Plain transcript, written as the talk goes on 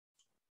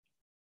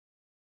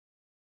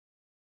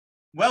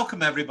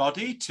Welcome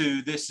everybody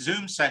to this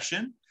Zoom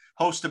session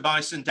hosted by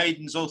St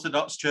Aidan's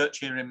Orthodox Church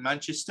here in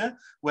Manchester,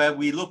 where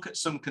we look at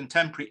some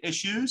contemporary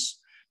issues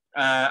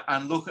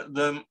and look at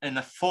them in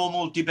a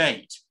formal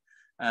debate.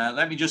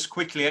 Let me just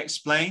quickly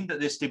explain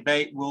that this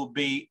debate will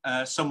be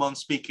someone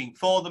speaking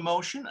for the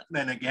motion,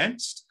 then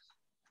against,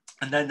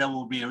 and then there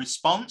will be a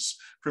response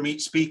from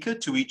each speaker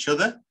to each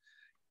other,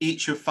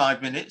 each of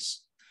 5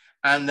 minutes,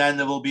 and then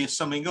there will be a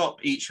summing up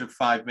each of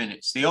 5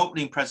 minutes. The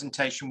opening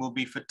presentation will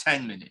be for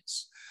 10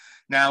 minutes.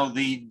 Now,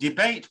 the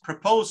debate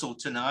proposal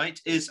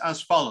tonight is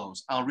as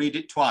follows. I'll read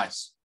it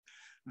twice.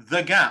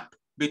 The gap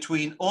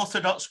between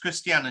Orthodox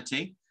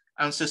Christianity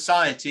and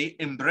society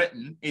in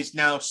Britain is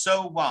now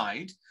so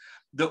wide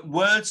that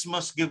words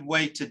must give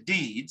way to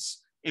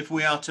deeds if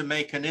we are to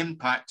make an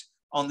impact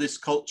on this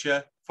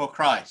culture for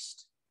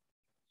Christ.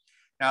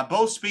 Now,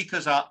 both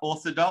speakers are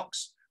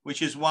Orthodox,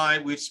 which is why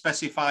we've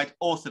specified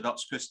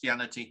Orthodox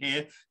Christianity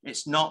here.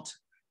 It's not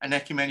an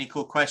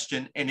ecumenical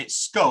question in its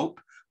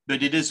scope,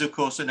 but it is, of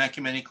course, an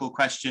ecumenical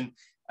question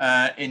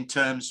in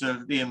terms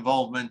of the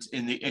involvement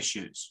in the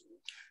issues.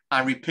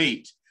 I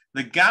repeat,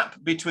 the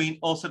gap between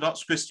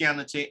Orthodox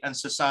Christianity and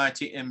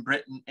society in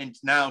Britain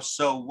is now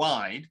so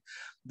wide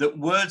that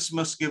words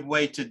must give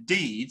way to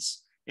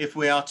deeds if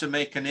we are to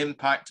make an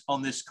impact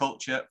on this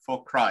culture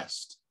for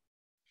Christ.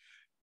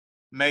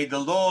 May the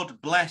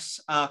Lord bless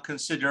our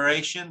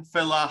consideration,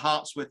 fill our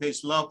hearts with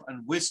his love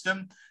and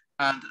wisdom,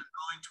 and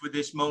anoint with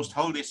his most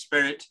Holy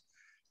Spirit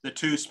the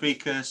two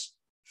speakers,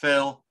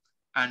 Phil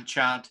and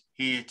Chad,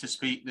 here to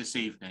speak this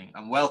evening.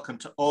 And welcome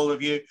to all of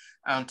you,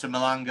 and to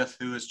Melangath,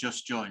 who has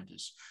just joined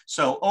us.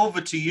 So over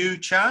to you,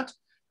 Chad.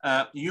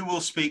 You will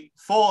speak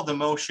for the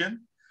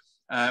motion.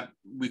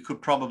 We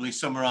could probably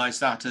summarize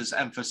that as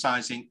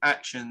emphasizing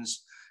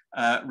actions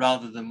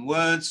rather than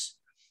words.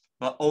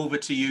 But over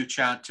to you,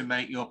 Chad, to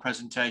make your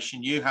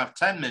presentation. You have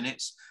 10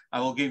 minutes.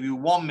 I will give you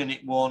 1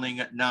 minute warning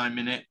at 9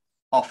 minutes.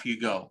 Off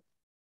you go.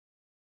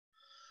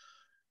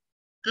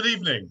 Good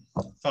evening,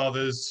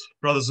 fathers,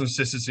 brothers and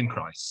sisters in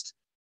Christ.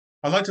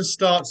 I'd like to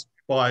start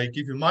by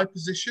giving my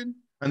position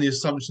and the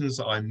assumptions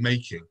that I'm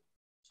making.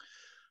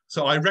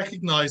 So I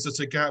recognize that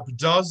a gap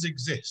does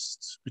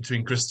exist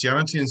between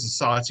Christianity and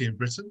society in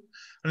Britain,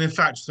 and in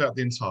fact throughout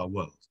the entire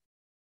world.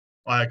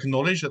 I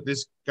acknowledge that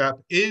this gap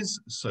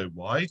is so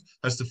wide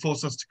as to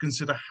force us to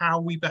consider how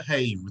we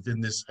behave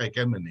within this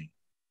hegemony.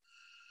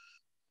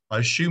 I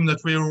assume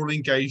that we are all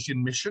engaged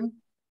in mission,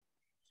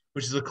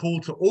 which is a call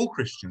to all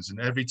Christians in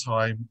every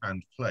time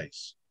and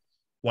place.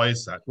 Why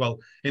is that? Well,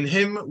 in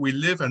him we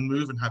live and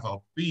move and have our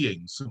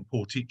being, St.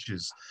 Paul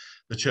teaches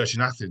the church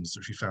in Athens,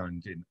 which we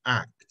found in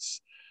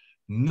Acts.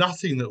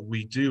 Nothing that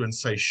we do and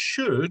say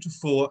should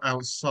fall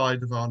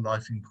outside of our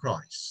life in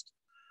Christ.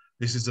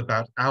 This is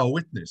about our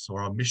witness or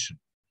our mission,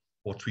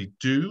 what we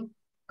do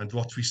and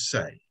what we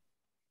say.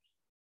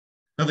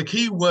 Now, the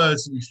key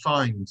words that we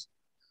find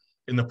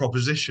in the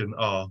proposition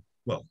are,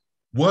 well,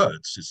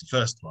 words is the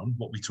first one,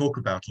 what we talk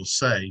about or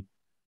say.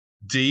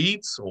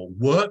 Deeds or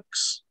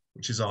works,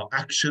 which is our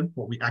action,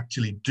 what we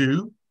actually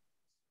do.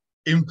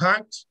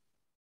 Impact,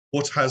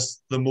 what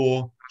has the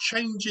more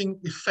changing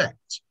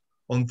effect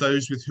on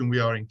those with whom we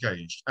are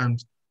engaged.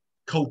 And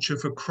culture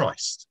for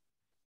Christ,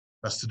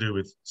 that's to do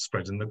with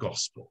spreading the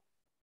gospel.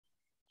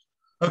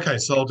 Okay,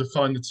 so I'll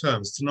define the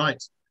terms.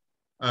 Tonight,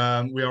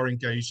 we are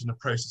engaged in a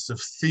process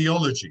of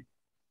theology.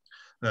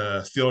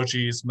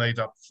 Theology is made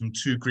up from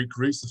two Greek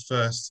roots. The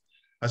first,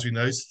 as we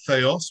know, is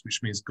theos,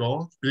 which means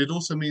God, but it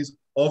also means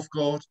of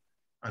God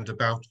and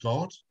about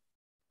God,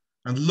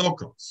 and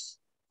logos,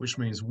 which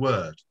means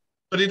word,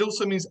 but it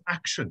also means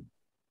action.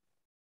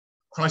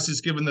 Christ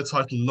is given the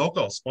title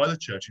Logos by the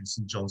church in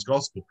St. John's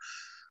Gospel,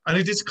 and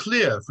it is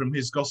clear from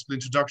his gospel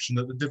introduction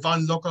that the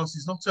divine Logos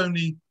is not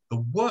only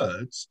the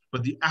words,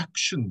 but the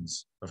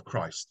actions of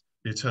Christ,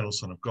 the eternal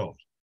Son of God.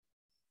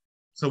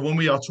 So when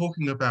we are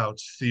talking about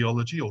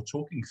theology or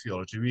talking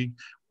theology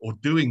or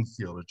doing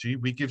theology,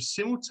 we give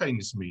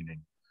simultaneous meaning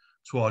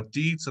to our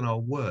deeds and our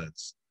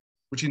words,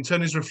 which in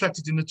turn is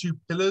reflected in the two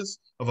pillars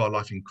of our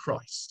life in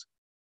Christ,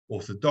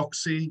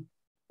 orthodoxy,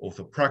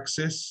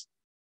 orthopraxis,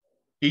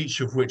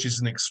 each of which is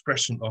an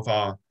expression of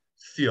our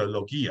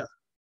theologia.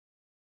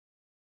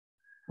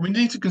 We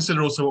need to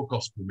consider also what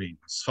gospel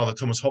means. Father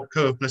Thomas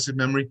Hopko of blessed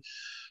memory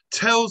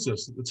tells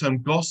us that the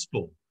term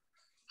gospel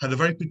had a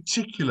very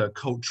particular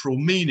cultural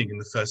meaning in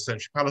the first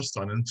century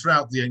Palestine and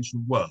throughout the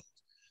ancient world.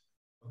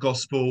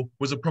 Gospel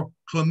was a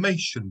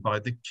proclamation by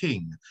the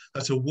king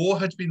that a war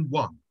had been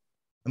won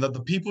and that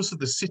the peoples of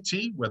the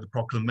city where the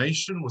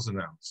proclamation was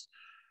announced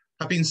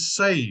had been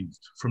saved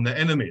from their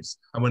enemies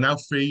and were now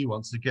free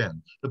once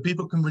again. The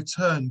people can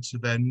return to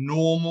their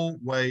normal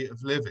way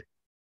of living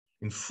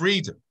in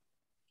freedom,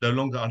 no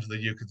longer under the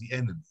yoke of the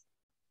enemy.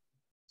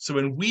 So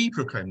when we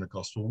proclaim the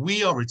gospel,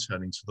 we are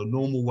returning to the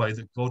normal way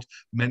that God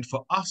meant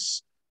for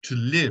us to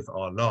live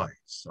our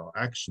lives, our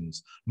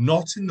actions,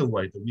 not in the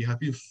way that we have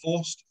been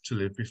forced to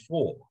live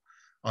before,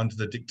 under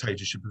the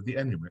dictatorship of the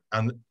enemy,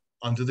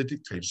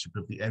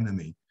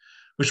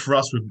 which for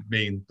us would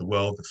mean the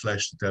world, the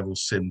flesh, the devil,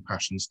 sin,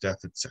 passions,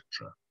 death, etc.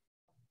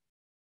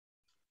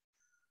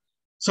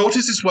 So what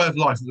is this way of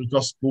life that the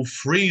gospel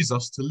frees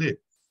us to live?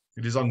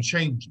 It is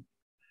unchanging.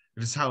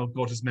 It is how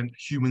God has meant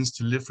humans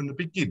to live from the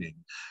beginning,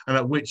 and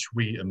at which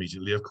we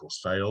immediately, of course,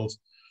 failed.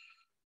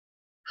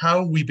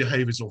 How we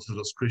behave as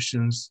Orthodox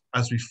Christians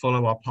as we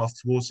follow our path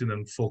towards Him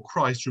and for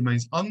Christ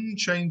remains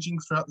unchanging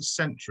throughout the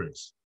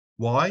centuries.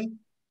 Why?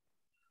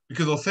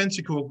 Because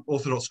authentic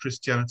Orthodox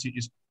Christianity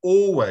is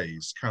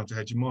always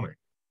counter-hegemonic.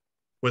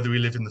 Whether we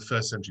live in the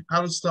 1st century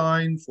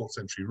Palestine, 4th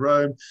century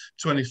Rome,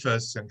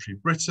 21st century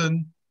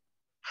Britain,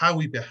 how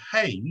we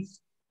behave,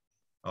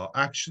 our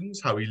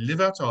actions, how we live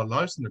out our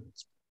lives in the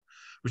gospel,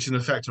 which in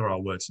effect are our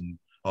words and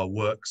our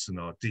works and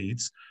our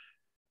deeds,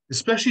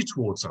 especially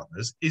towards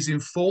others, is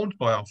informed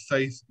by our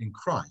faith in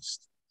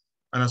Christ.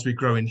 And as we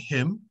grow in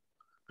Him,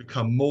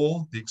 become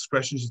more the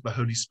expressions of the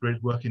Holy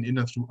Spirit working in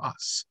and through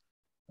us,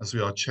 as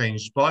we are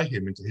changed by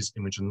Him into His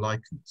image and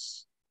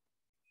likeness.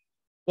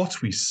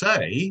 What we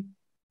say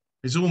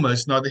is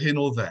almost neither here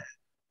nor there.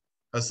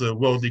 As the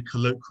worldly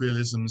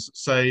colloquialisms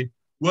say,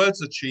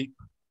 words are cheap,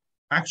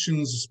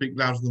 actions speak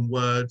louder than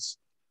words,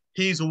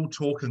 he's all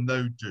talk and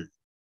no do.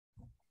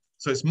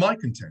 So it's my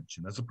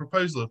contention, as a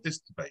proposal of this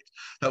debate,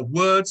 that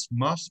words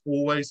must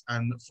always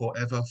and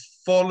forever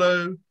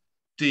follow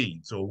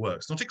deeds or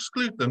works, not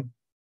exclude them,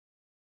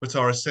 but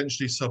are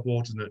essentially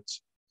subordinate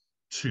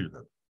to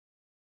them.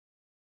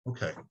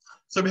 Okay,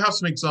 so we have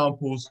some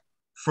examples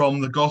from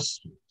the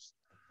Gospels.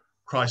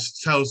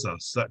 Christ tells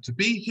us that to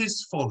be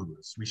His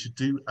followers, we should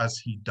do as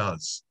He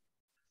does.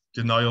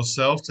 Deny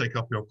yourself, take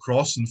up your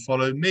cross and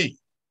follow me.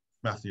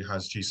 Matthew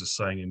has Jesus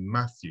saying in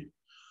Matthew.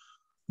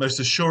 Most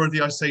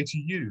assuredly, I say to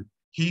you,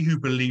 he who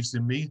believes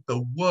in me,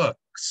 the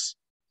works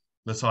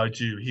that I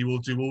do, he will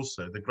do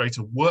also. The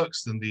greater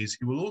works than these,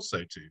 he will also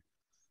do.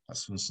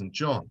 That's from St.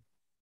 John.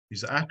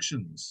 These are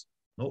actions,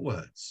 not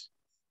words.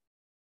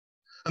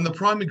 And the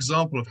prime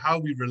example of how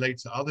we relate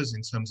to others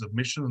in terms of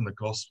mission and the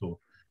gospel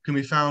can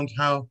be found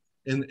how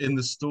in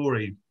the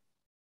story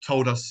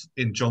told us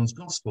in John's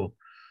gospel,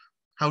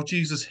 how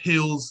Jesus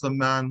heals the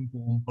man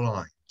born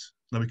blind.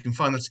 Now we can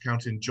find that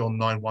account in John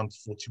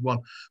 9:1-41,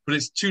 but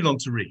it's too long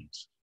to read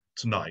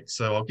tonight,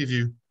 so I'll give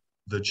you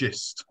the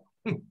gist.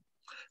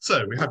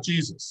 So we have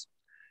Jesus.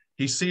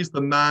 He sees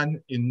the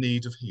man in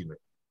need of healing.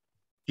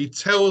 He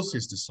tells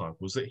his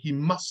disciples that he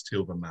must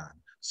heal the man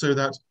so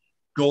that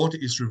God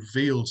is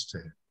revealed to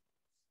him.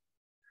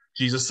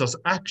 Jesus does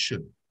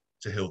action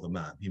to heal the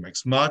man. He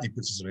makes mud, he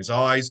puts it on his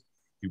eyes,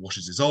 he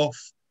washes it off,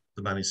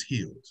 the man is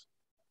healed.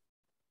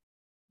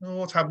 Well,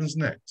 what happens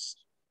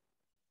next?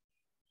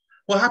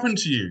 What happened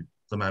to you?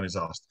 The man is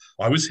asked.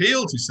 I was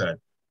healed, he said.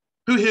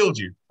 Who healed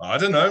you? I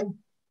don't know.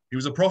 He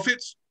was a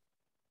prophet.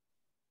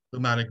 The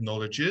man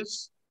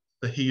acknowledges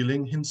the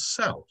healing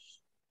himself,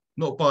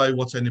 not by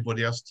what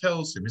anybody else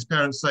tells him. His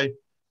parents say,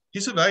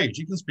 he's of age,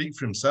 he can speak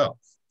for himself.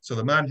 So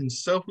the man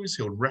himself who is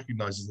healed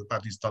recognizes that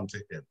that is done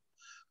to him,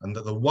 and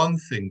that the one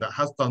thing that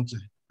has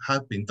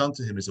been done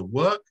to him is a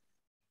work,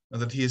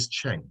 and that he is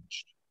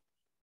changed.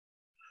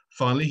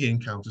 Finally, he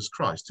encounters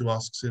Christ, who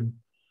asks him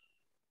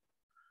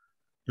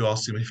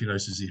if he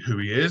knows who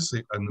he is,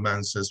 and the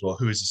man says, well,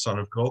 who is the Son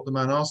of God? The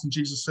man asks, and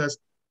Jesus says,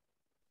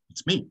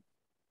 it's me.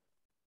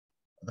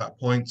 At that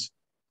point,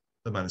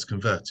 the man is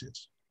converted.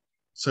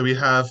 So we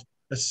have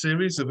a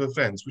series of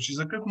events, which is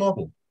a good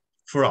model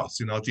for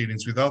us in our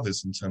dealings with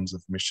others in terms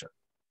of mission.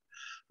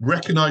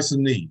 Recognize the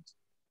need,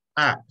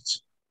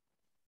 act.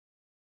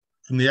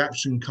 From the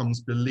action comes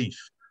belief.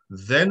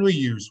 Then we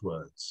use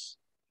words.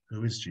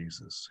 Who is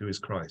Jesus? Who is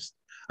Christ?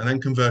 And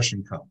then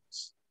conversion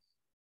comes.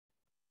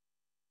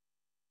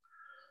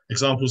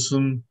 Examples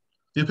from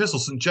the epistle,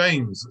 St.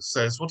 James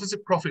says, what does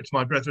it profit,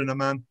 my brethren,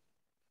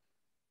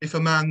 if a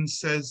man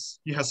says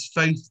he has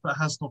faith but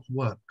has not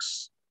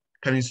works?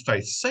 Can his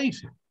faith save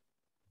him?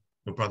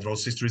 Your brother or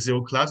sister is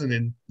ill-clad and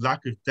in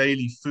lack of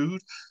daily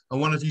food, and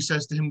one of you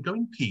says to him, go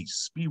in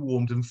peace, be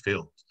warmed and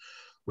filled,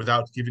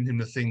 without giving him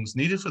the things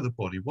needed for the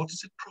body. What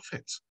does it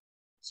profit?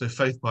 So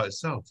faith by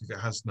itself, if it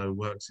has no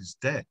works, is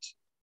dead.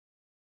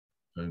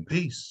 Go in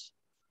peace,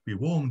 be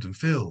warmed and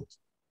filled.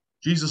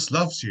 Jesus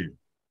loves you.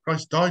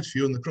 Christ died for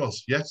you on the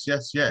cross. Yes,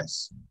 yes,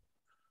 yes.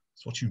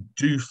 It's what you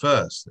do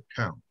first that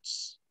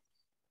counts.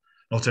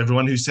 Not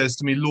everyone who says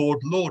to me, Lord,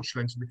 Lord,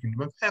 shall enter the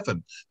kingdom of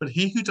heaven, but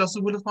he who does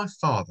the will of my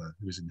Father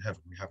who is in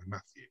heaven, we have in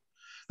Matthew.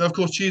 Now, of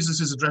course, Jesus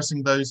is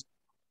addressing those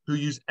who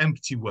use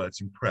empty words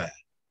in prayer,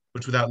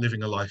 but without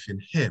living a life in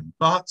him.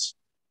 But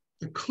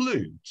the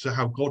clue to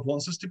how God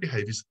wants us to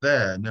behave is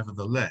there,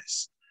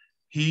 nevertheless.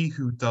 He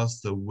who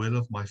does the will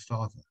of my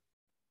Father.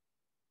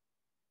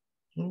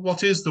 Well,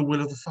 what is the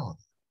will of the Father?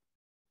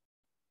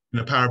 In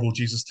a parable,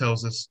 Jesus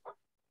tells us,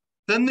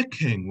 then the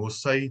king will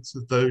say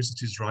to those at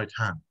his right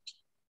hand,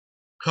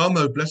 come,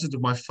 O blessed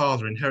of my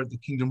Father, inherit the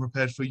kingdom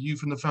prepared for you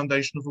from the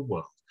foundation of the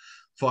world.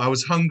 For I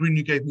was hungry and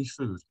you gave me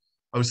food.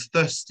 I was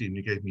thirsty and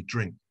you gave me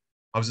drink.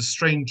 I was a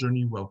stranger and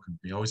you welcomed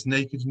me. I was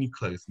naked and you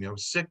clothed me. I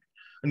was sick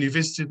and you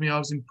visited me. I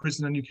was in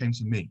prison and you came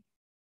to me.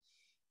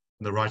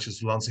 And the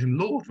righteous will answer him,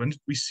 Lord, when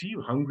did we see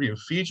you hungry and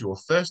feed you, or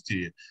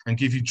thirsty and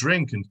give you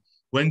drink? And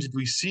when did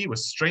we see you a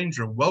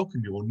stranger and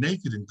welcome you, or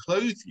naked and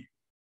clothe you?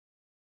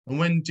 And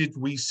when did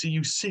we see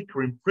you sick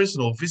or in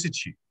prison or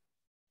visit you?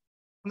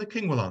 And the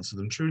king will answer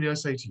them, truly I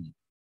say to you,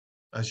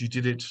 as you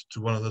did it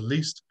to one of the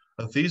least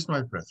of these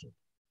my brethren,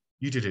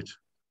 you did it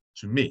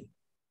to me.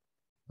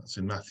 That's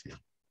in Matthew.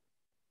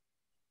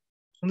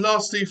 And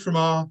lastly, from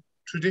our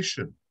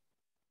tradition,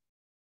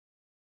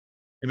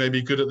 it may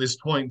be good at this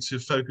point to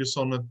focus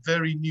on a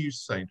very new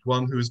saint,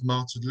 one who was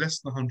martyred less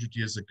than 100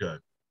 years ago,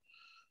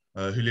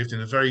 who lived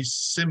in a very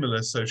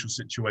similar social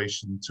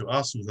situation to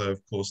us, although,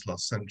 of course,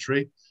 last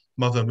century,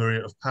 Mother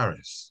Maria of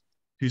Paris,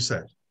 who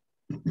said,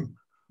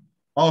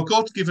 our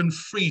God-given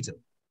freedom,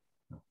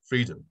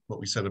 what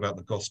we said about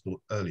the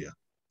gospel earlier,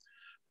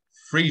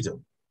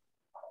 freedom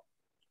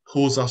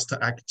calls us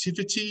to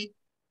activity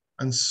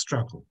and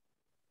struggle.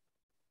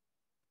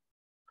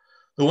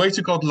 The way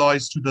to God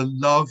lies through the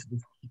love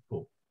of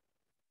people.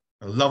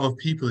 The love of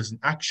people is an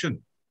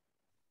action.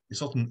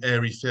 It's not an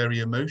airy-fairy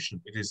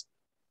emotion. It is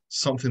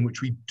something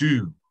which we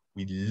do.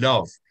 We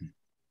love people.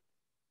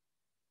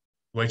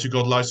 The way to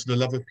God lies through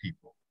the love of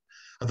people.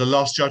 At the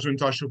last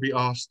judgment, I shall be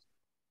asked,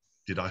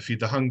 did I feed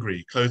the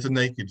hungry, clothe the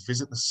naked,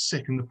 visit the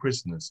sick and the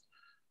prisoners?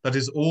 That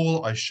is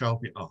all I shall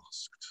be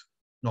asked.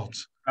 Not.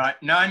 Right,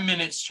 9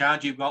 minutes,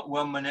 Chad. You've got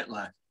 1 minute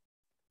left.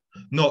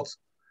 Not,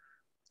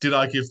 did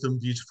I give them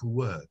beautiful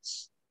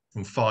words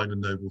from fine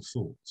and noble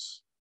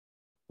thoughts?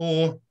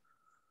 Or,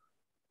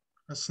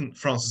 as St.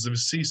 Francis of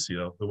Assisi,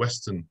 the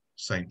Western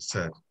saint,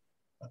 said,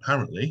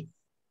 apparently,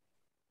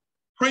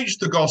 preach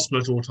the gospel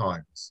at all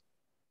times,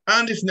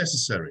 and if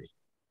necessary,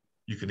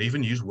 you can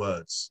even use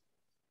words.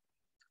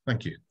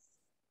 Thank you.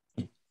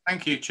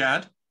 Thank you,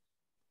 Chad.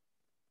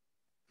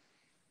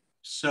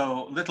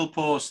 So, little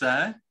pause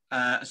there.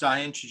 As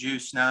I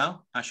introduce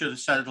now, I should have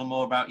said a little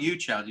more about you,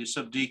 Chad. You're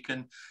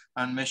subdeacon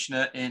and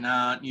missioner in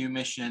our new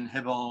mission in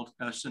Hybald,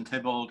 St.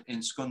 Hybald in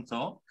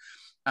Scunthorpe.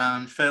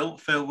 And Phil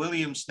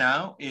Williams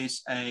now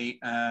is a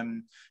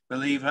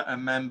believer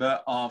and member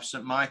of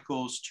St.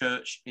 Michael's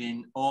Church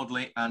in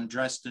Audley and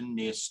Dresden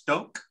near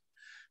Stoke.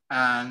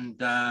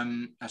 And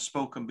has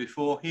spoken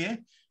before here,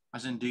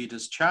 as indeed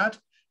has Chad.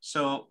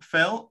 So,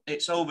 Phil,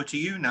 it's over to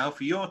you now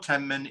for your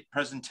 10-minute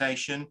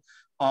presentation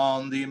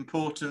on the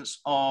importance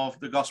of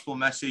the gospel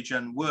message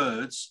and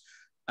words,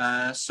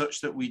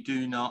 such that we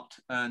do not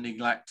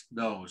neglect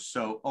those.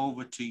 So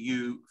over to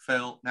you,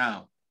 Phil,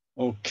 now.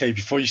 Okay,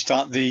 before you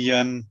start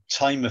the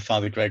timer,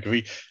 Father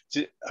Gregory,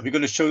 are we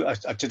going to show?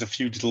 I did a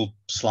few little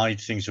slide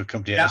things to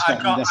accompany it. Yeah,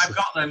 I've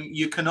got them.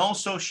 You can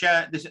also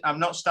share this. I've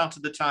not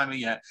started the timer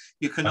yet.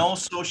 You can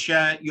also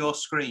share your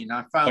screen.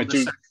 I found the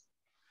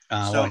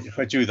second. So if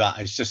I do that,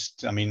 it's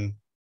just, I mean.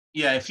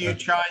 Yeah, if you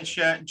try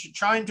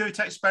and do it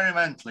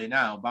experimentally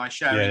now by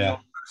sharing your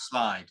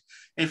slide.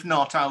 If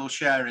not, I will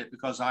share it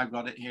because I've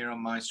got it here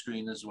on my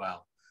screen as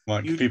well.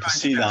 Right, can people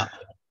see that?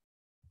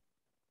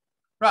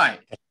 Right,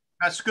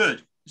 that's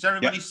good. Does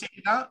everybody see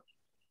that?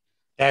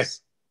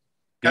 Yes.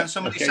 Can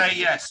somebody say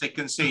yes, they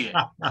can see it?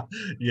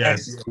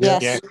 Yes.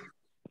 Yes.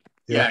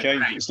 Yeah, okay,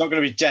 great. it's not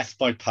going to be death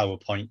by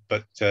PowerPoint,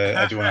 but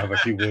I do want to have a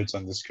few words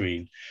on the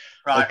screen.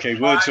 Right. Okay,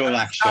 words or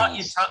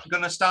actions. I'm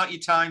going to start your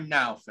time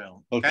now,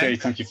 Phil. Okay,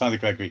 thank you, Father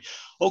Gregory.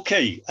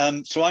 Okay,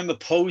 so I'm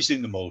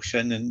opposing the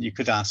motion, and you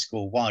could ask,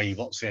 well, why?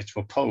 What's there to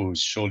oppose?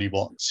 Surely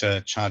what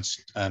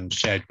Chad's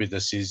shared with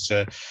us is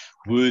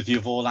worthy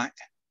of all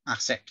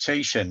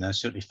acceptation. I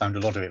certainly found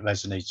a lot of it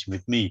resonating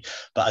with me.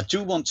 But I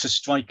do want to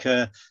strike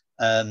a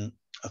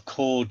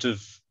chord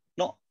of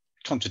not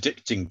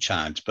contradicting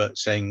Chad, but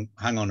saying,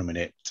 hang on a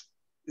minute,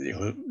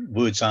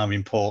 words are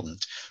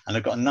important. And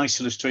I've got a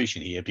nice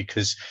illustration here,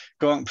 because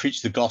go out and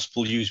preach the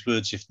gospel, use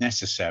words if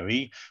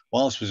necessary,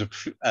 whilst was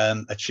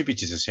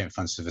attributed to St.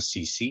 Francis of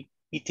Assisi,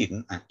 he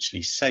didn't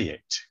actually say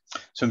it.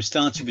 So I'm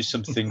starting with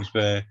some things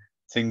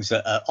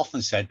that are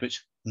often said, but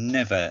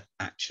never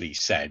actually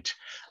said.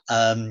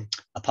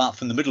 Apart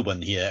from the middle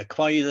one here,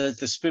 acquire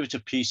the spirit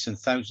of peace and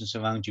thousands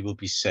around you will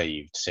be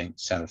saved. St.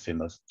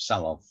 Seraphim of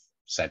Salov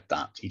said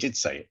that. He did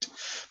say it.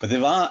 But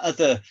there are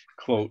other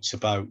quotes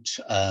about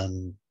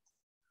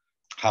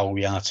how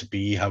we are to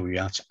be, how we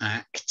are to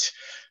act,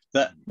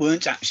 that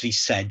weren't actually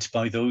said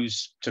by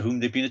those to whom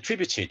they've been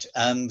attributed.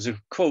 There's a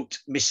quote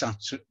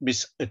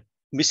misattributed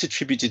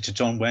to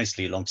John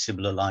Wesley along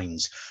similar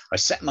lines. I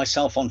set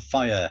myself on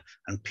fire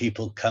and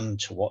people come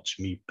to watch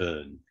me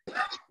burn.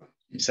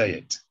 Say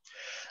it.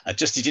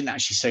 Just he didn't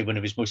actually say one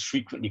of his most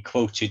frequently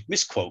quoted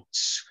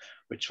misquotes,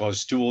 which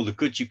was, do all the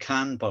good you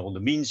can, by all the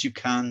means you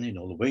can, in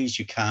all the ways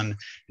you can,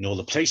 in all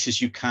the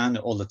places you can,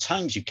 all the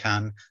times you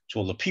can, to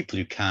all the people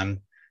you can,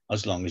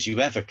 as long as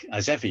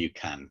ever you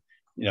can.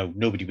 You know,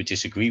 nobody would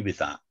disagree with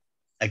that.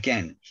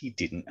 Again, he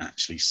didn't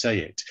actually say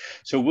it.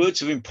 So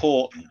words are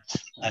important,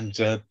 and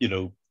you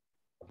know,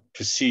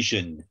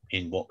 precision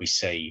in what we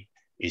say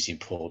is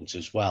important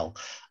as well.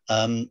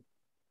 I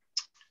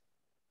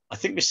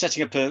think we're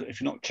setting up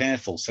if you're not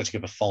careful, setting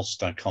up a false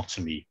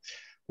dichotomy.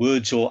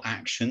 Words or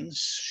actions,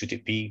 should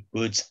it be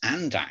words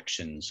and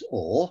actions,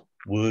 or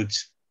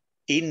words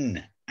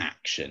in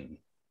action?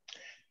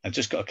 I've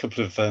just got a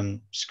couple of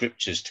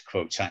scriptures to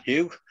quote at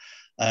you.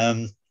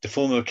 The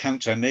former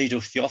account I made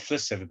of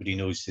Theophilus, everybody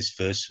knows this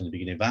verse from the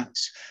beginning of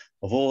Acts,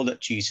 of all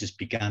that Jesus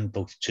began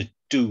both to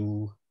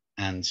do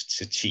and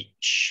to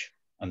teach.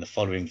 And the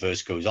following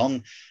verse goes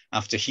on,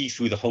 after he,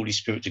 through the Holy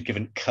Spirit, had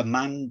given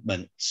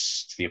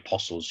commandments to the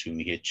apostles whom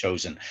he had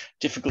chosen.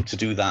 Difficult to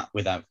do that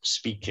without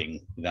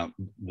speaking, without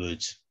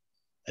words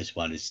as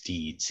well as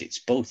deeds. It's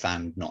both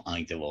and, not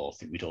either or. I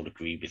think we'd all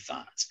agree with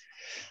that.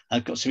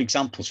 I've got some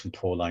examples from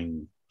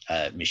Pauline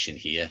mission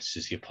here. This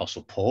is the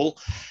Apostle Paul,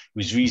 who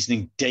was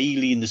reasoning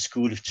daily in the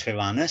school of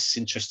Tyrannus.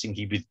 Interesting,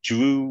 he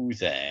withdrew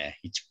there.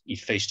 He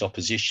faced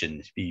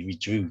opposition. He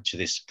withdrew to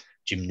this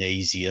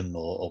gymnasium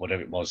or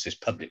whatever it was, this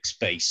public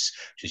space,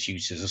 which was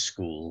used as a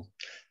school.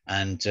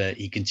 And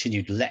he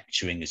continued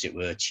lecturing, as it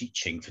were,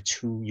 teaching for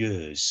 2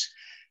 years.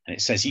 And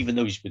it says, even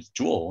though he's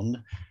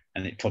withdrawn,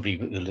 and it probably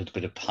with a little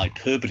bit of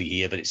hyperbole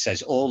here, but it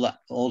says, all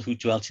who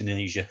dwelt in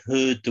Asia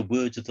heard the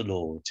word of the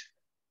Lord,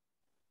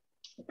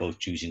 both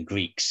Jews and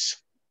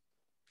Greeks.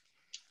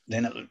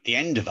 Then at the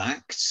end of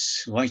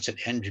Acts, right at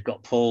the end, we've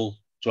got Paul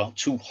throughout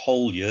 2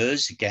 whole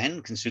years,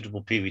 again,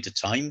 considerable period of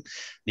time, in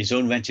his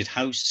own rented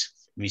house,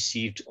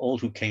 received all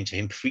who came to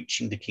him,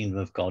 preaching the kingdom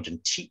of God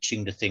and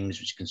teaching the things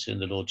which concern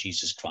the Lord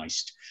Jesus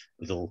Christ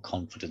with all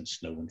confidence,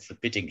 no one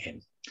forbidding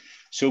him.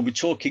 So we're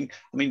talking,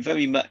 I mean,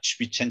 very much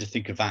we tend to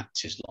think of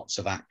Acts as lots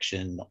of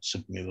action, lots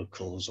of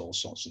miracles, all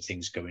sorts of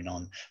things going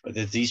on. But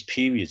there's these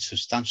periods,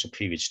 substantial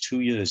periods, 2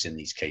 years in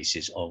these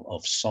cases,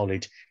 of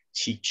solid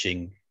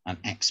teaching and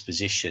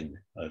exposition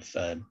of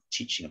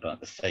teaching about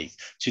the faith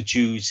to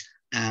Jews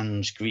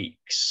and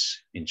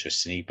Greeks,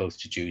 interestingly, both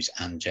to Jews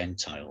and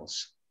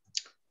Gentiles.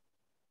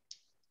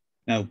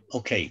 Now,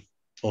 okay,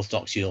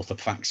 orthodoxy,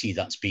 orthopraxy,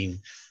 that's been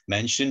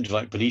mentioned,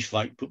 right belief,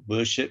 right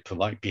worship,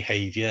 right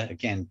behavior,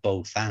 again,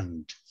 both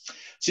and.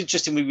 It's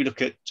interesting when we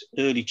look at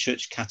early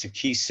church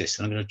catechesis,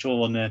 and I'm going to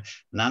draw on an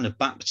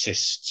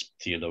Anabaptist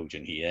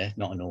theologian here,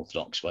 not an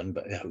Orthodox one,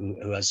 but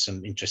who has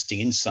some interesting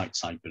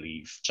insights, I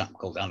believe, a chap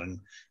called Alan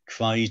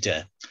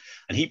Kreider.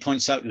 And he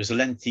points out there was a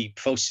lengthy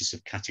process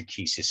of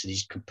catechesis, and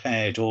he's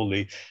compared all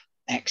the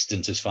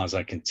extant, as far as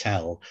I can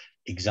tell,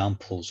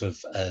 examples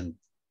of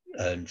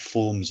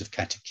forms of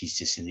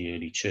catechesis in the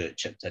early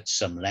church at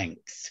some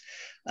length.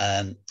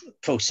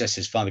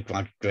 Processes, Father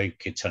Greg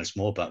could tell us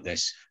more about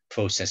this,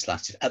 process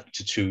lasted up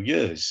to 2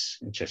 years.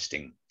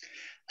 Interesting.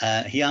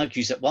 He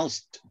argues that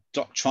whilst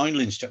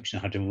doctrinal instruction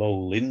had a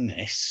role in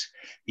this,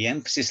 the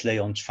emphasis lay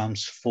on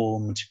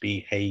transformed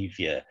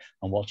behaviour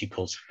and what he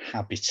calls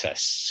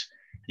habitus.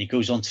 And he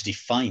goes on to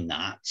define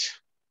that,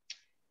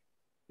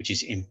 which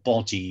is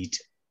embodied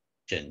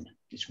action,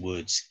 it's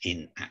words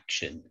in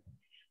action.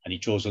 And he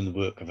draws on the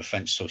work of a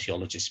French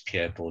sociologist,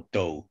 Pierre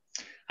Bourdieu.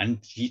 And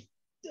he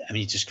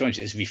describes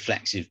it as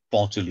reflexive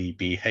bodily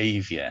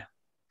behaviour,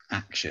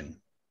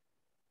 action,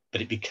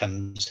 but it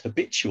becomes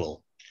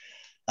habitual.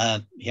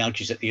 He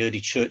argues that the early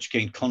church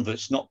gained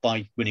converts not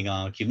by winning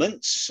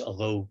arguments,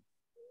 although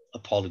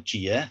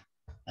apologia,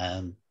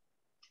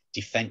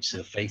 defence of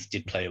the faith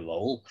did play a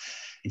role.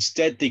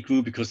 Instead, they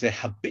grew because their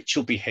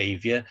habitual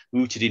behaviour,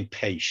 rooted in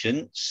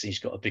patience, he's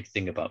got a big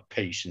thing about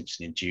patience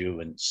and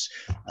endurance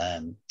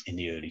in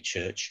the early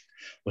church,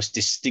 was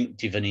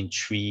distinctive and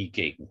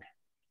intriguing.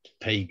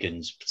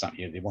 Pagans,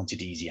 they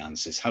wanted easy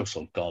answers,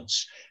 household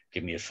gods,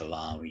 give me a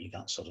Ferrari,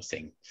 that sort of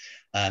thing.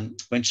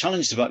 When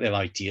challenged about their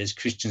ideas,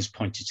 Christians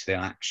pointed to their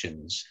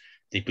actions.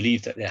 They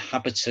believed that their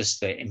habitus,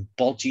 their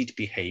embodied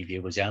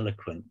behaviour was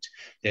eloquent.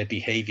 Their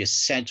behaviour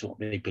said what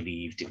they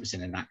believed. It was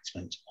an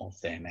enactment of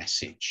their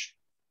message.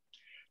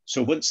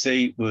 So once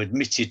they were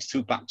admitted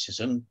through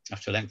baptism,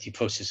 after a lengthy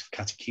process of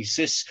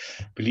catechesis,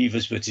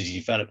 believers were to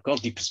develop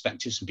godly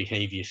perspectives and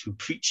behaviour through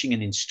preaching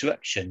and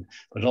instruction,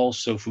 but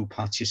also through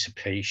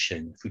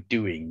participation, through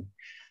doing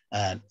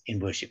in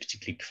worship,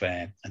 particularly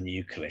prayer and the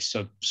Eucharist.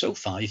 So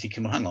far, you think,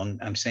 well, hang on,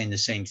 I'm saying the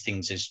same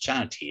things as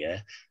Chad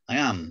here. I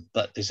am,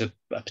 but there's a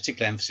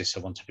particular emphasis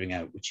I want to bring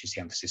out, which is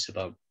the emphasis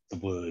about the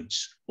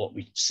words, what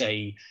we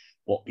say,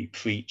 what we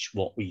preach,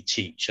 what we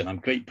teach. And I'm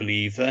a great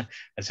believer,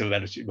 as a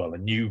relative, well, a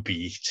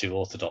newbie to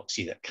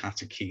orthodoxy, that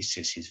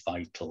catechesis is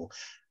vital.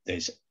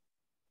 There's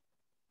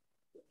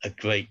a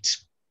great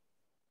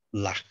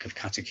lack of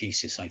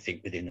catechesis, I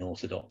think, within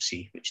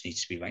orthodoxy, which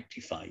needs to be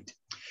rectified.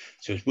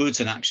 So it's words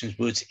and actions,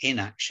 words in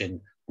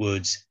action,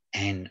 words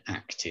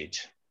enacted.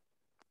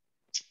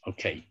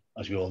 Okay,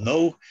 as we all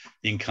know,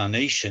 the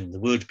incarnation, the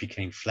word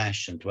became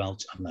flesh and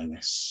dwelt among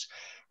us.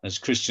 As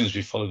Christians,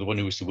 we follow the one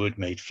who was the word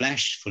made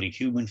flesh, fully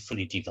human,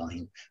 fully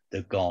divine,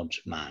 the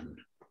God-man.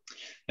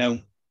 Now,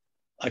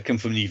 I come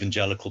from an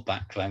evangelical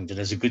background, and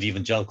as a good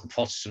evangelical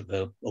Protestant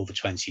for over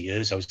 20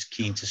 years, I was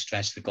keen to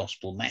stress the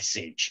gospel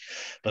message.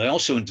 But I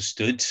also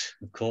understood,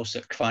 of course,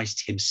 that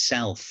Christ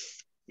himself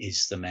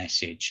is the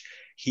message.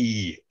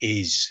 He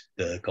is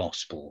the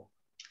gospel.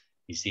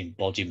 He's the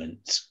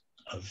embodiment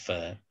of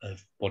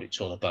what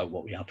it's all about,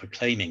 what we are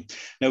proclaiming.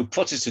 Now,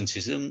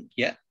 Protestantism,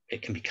 yeah,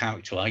 it can be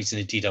characterized,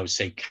 and indeed I would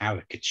say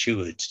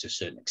caricatured to a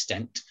certain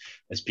extent,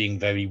 as being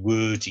very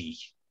wordy,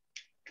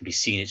 can be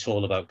seen it's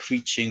all about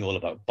preaching, all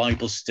about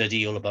Bible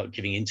study, all about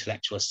giving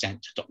intellectual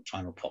assent to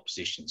doctrinal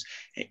propositions.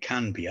 It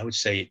can be. I would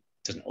say it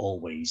doesn't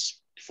always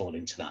fall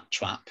into that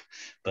trap,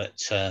 but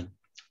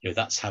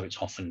that's how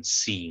it's often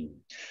seen.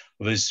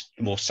 Whereas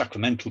the more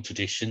sacramental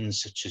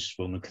traditions, such as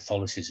Roman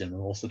Catholicism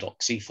and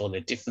Orthodoxy, for their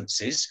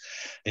differences,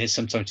 it's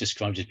sometimes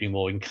described as being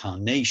more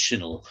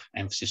incarnational,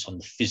 emphasis on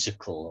the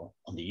physical,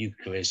 on the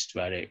Eucharist,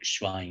 relics,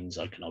 shrines,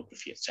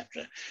 iconography,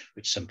 etc.,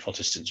 which some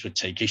Protestants would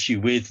take issue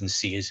with and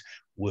see as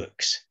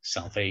works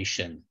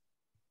salvation.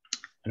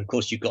 And of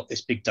course, you've got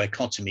this big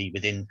dichotomy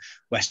within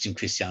Western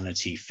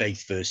Christianity,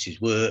 faith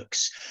versus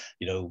works.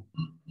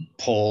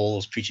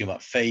 Paul's preaching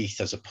about faith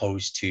as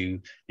opposed to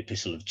the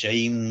Epistle of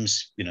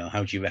James.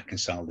 How do you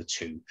reconcile the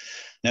two?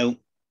 Now,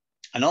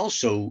 and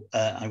also,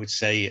 I would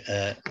say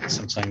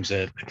sometimes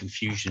a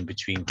confusion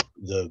between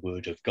the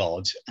Word of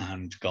God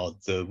and God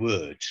the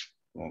Word.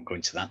 I won't go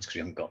into that because we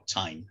haven't got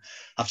time.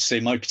 I have to say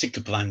my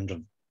particular brand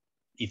of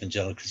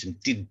evangelicalism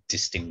did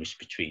distinguish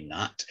between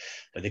that,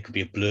 but there could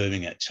be a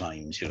blurring at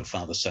times,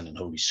 Father, Son, and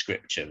Holy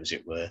Scripture, as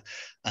it were,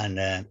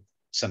 and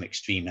some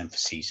extreme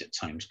emphases at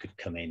times could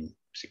come in,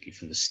 particularly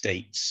from the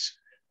States.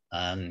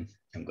 Haven't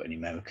got any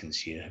Americans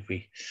here, have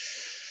we?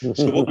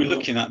 So what we're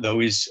looking at,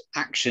 though, is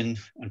action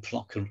and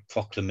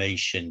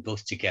proclamation,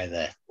 both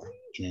together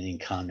in an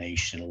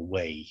incarnational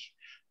way.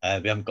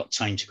 We haven't got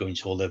time to go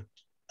into all the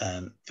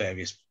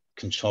various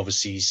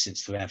controversies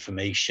since the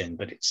Reformation,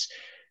 but it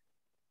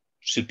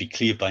should be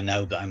clear by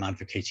now that I'm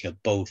advocating a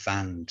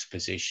both-and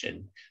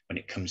position when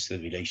it comes to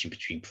the relation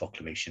between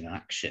proclamation and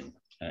action,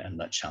 and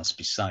much else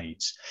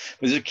besides.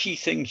 But there's a key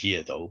thing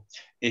here, though.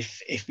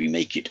 If we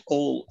make it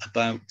all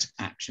about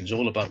actions,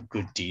 all about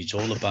good deeds,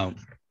 all about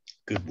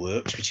good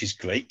works, which is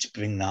great to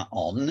bring that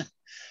on,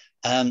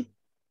 the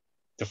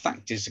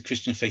fact is the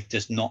Christian faith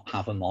does not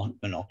have a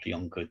monopoly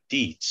on good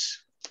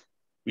deeds.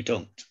 We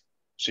don't.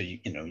 So, you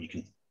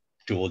can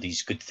do all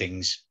these good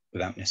things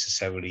without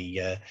necessarily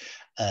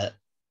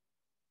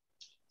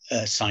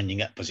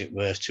signing up, as it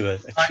were, to a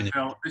right,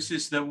 Phil, this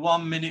is the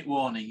 1 minute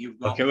warning. You've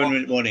got okay, 1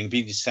 minute warning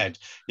being said.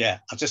 Yeah,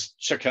 I'll just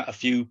check out a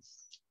few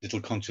little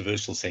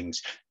controversial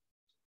things.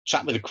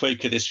 Chat with a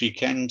Quaker this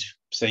weekend,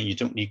 saying you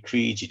don't need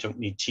creeds, you don't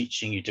need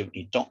teaching, you don't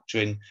need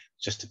doctrine,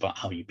 it's just about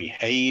how you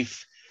behave.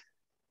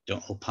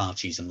 Don't hold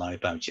parties and lie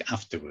about it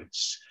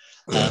afterwards.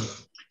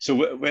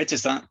 So where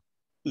does that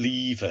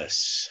leave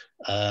us?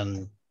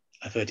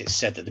 I've heard it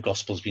said that the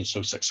gospel's been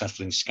so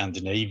successful in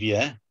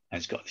Scandinavia, and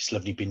it's got this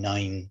lovely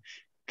benign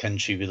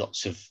country with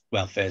lots of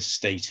welfare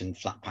state and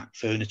flat pack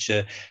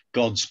furniture.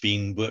 God's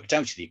been worked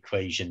out of the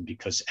equation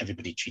because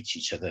everybody treats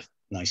each other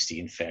nicely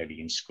and fairly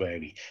and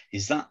squarely.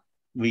 Is that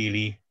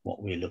really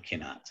what we're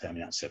looking at? I mean,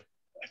 that's a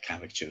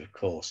caricature, of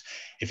course.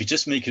 If you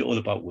just make it all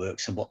about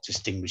works and what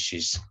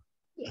distinguishes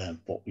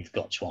what we've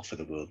got to offer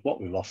the world,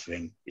 what we're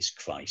offering is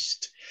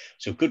Christ.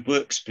 So good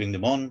works, bring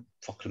them on.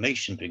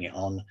 Proclamation, bring it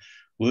on.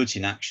 Words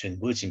in action,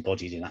 words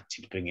embodied in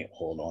acting, bring it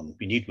all on.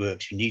 We need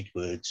works, we need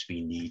words,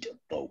 we need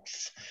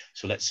both.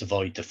 So let's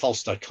avoid the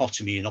false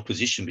dichotomy and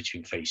opposition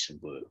between faith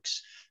and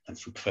works. And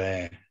through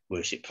prayer,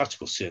 worship,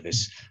 practical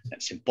service,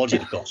 let's embody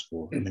the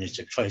gospel and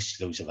minister Christ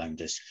to those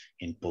around us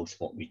in both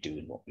what we do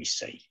and what we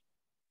say.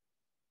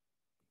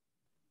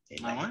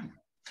 Amen. All right.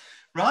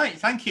 Right,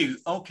 thank you.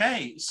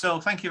 Okay,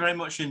 so thank you very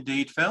much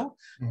indeed, Phil.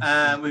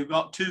 We've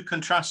got two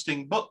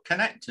contrasting but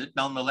connected,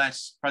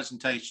 nonetheless,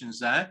 presentations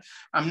there.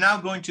 I'm now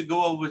going to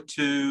go over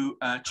to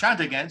Chad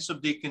again,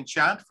 Subdeacon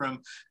Chad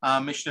from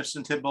Mission of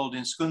St. Hybald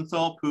in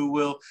Scunthorpe, who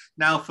will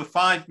now for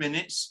 5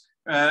 minutes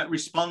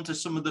respond to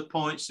some of the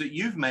points that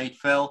you've made,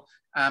 Phil,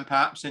 and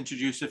perhaps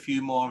introduce a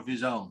few more of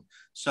his own.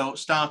 So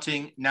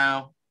starting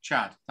now,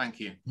 Chad, thank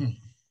you.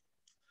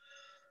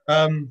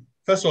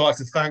 First of all, I'd like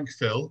to thank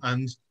Phil,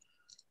 and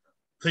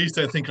please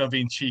don't think I'm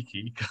being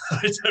cheeky.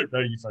 I don't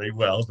know you very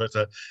well, but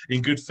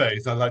in good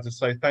faith, I'd like to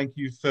say thank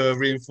you for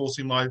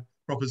reinforcing my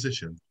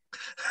proposition.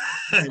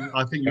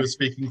 I think you were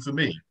speaking for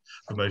me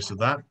for most of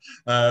that.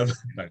 No,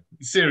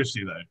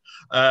 seriously though,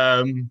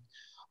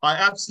 I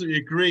absolutely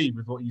agree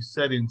with what you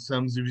said in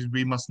terms of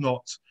we must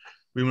not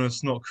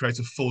create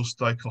a false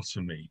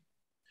dichotomy.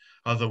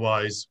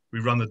 Otherwise,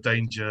 we run the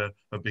danger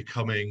of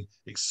becoming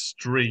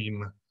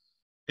extreme,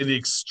 in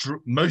the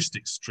most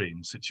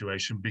extreme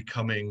situation,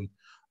 becoming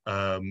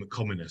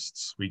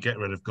communists. We get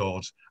rid of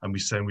God and we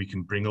say we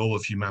can bring all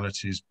of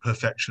humanity's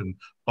perfection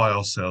by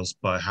ourselves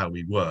by how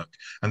we work,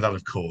 and that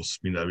of course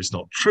we know is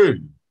not true.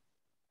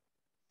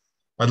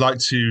 I'd like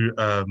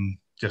to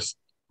just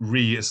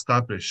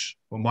re-establish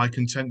what my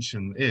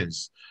contention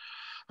is,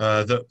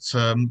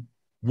 that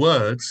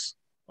words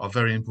are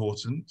very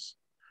important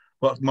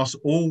but must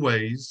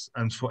always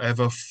and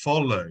forever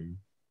follow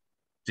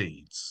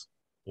deeds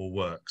or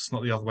works,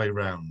 not the other way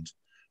around.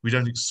 We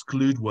don't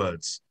exclude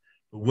words.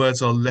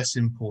 Words are less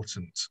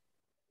important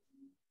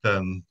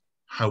than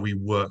how we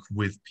work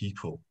with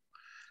people.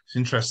 It's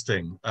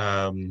interesting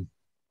that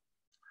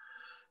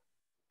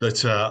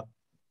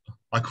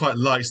I quite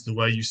liked the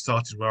way you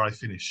started where I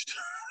finished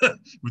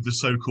with the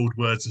so-called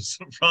words of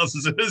St.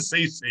 Francis of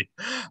Assisi.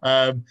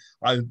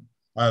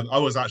 I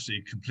was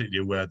actually completely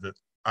aware that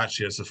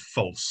actually it's a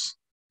false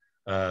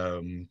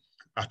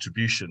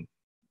attribution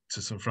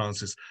to St.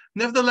 Francis.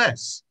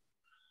 Nevertheless,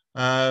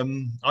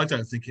 I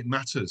don't think it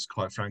matters,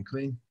 quite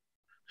frankly,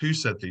 who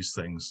said these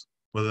things.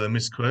 Whether they're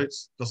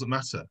misquotes, doesn't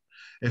matter.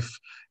 If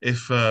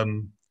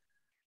the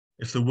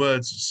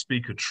words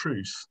speak a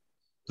truth,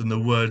 then the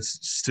words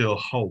still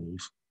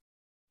hold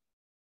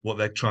what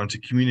they're trying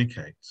to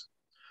communicate.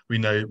 We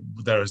know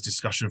there is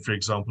discussion, for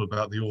example,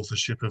 about the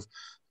authorship of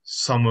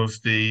some of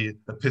the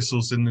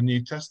epistles in the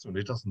New Testament.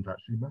 It doesn't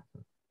actually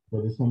matter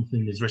whether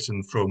something is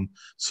written from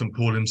St.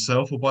 Paul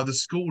himself or by the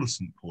school of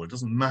St. Paul. It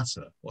doesn't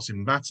matter. What's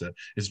in matter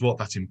is what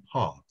that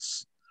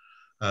imparts.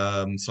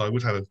 So I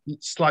would have a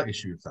slight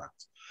issue with that.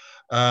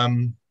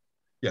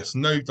 Yes,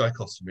 no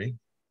dichotomy.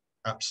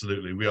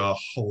 Absolutely, we are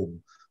whole.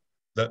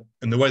 That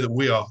in the way that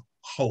we are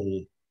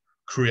whole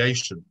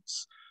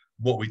creations,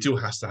 what we do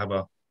has to have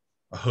a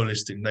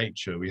holistic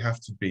nature. We have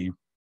to be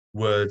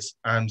words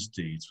and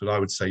deeds, but I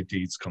would say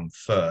deeds come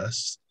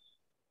first.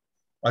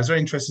 I was very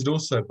interested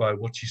also by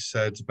what you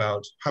said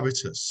about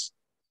habitus.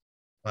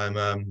 I'm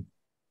in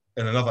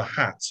another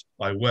hat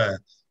I wear.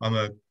 I'm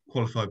a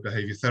qualified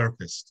behaviour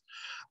therapist,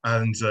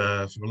 and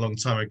from a long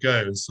time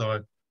ago, and so I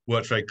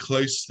worked very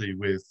closely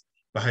with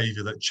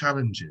behaviour that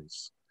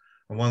challenges.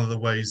 And one of the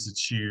ways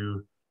that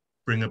you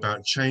bring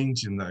about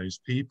change in those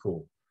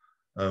people,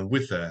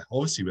 with their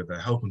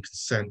help and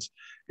consent,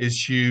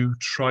 is you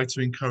try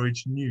to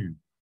encourage new,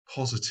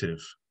 positive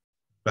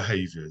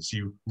behaviours.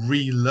 You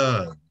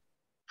relearn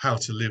how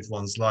to live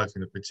one's life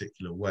in a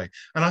particular way.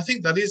 And I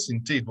think that is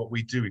indeed what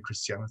we do with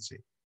Christianity.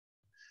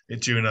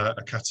 During a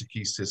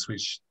catechesis,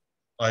 which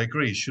I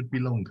agree should be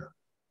longer.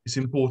 It's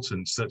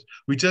important that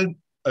we don't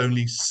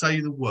only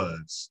say the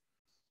words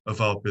of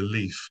our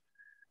belief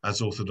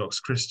as Orthodox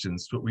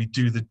Christians, but we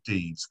do the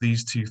deeds.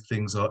 These two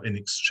things are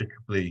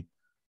inextricably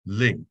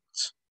linked.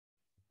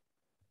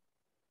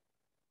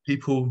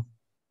 People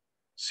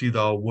see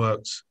our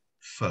works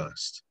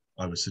first,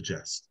 I would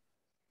suggest.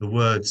 The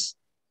words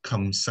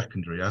come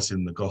secondary, as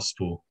in the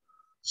gospel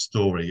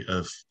story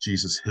of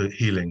Jesus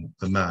healing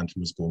the man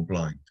who was born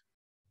blind.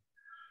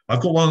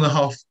 I've got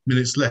 1.5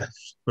 minutes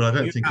left, but I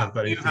don't think I've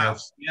got anything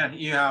else. Yeah,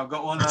 you have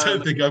got one. I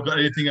don't think I've got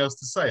anything else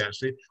to say,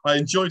 actually. I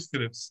enjoyed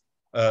Philip's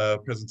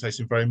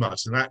presentation very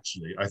much, and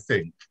actually, I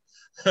think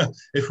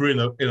if we're in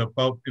a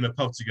pub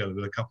together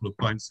with a couple of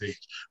pints each,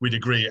 we'd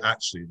agree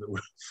actually that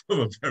we're from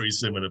a very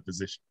similar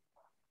position.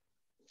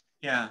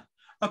 Yeah.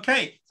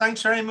 Okay.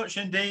 Thanks very much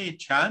indeed,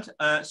 Chad.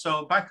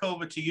 So back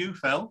over to you,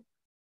 Phil,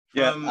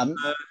 from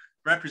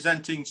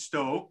representing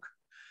Stoke.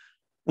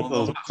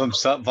 Well, from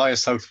via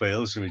South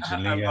Wales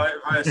originally.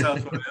 Via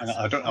South Wales.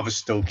 I don't have a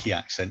Stokey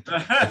accent.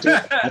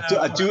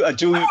 I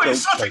do eat oat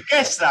sort of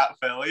guess that,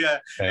 Phil. Yeah.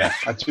 Yeah,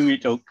 I do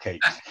eat oat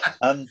cake.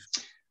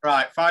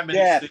 Right, 5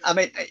 minutes. Yeah, I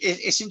mean,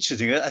 it's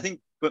interesting. I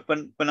think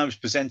when I was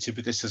presented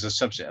with this as a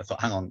subject, I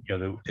thought, hang on,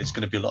 there's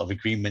going to be a lot of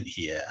agreement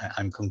here.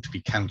 I'm going to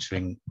be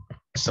countering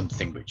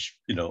something which,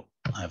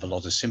 I have a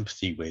lot of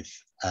sympathy with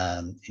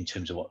in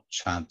terms of what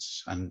Chad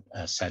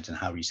said and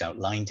how he's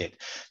outlined it.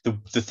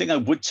 The thing I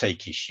would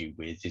take issue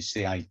with is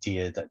the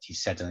idea that he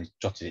said, and I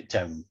jotted it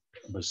down,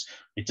 was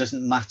it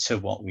doesn't matter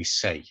what we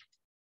say.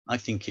 I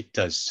think it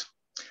does.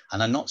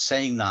 And I'm not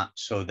saying that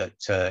so that,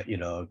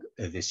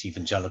 this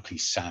evangelically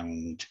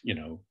sound,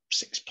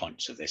 6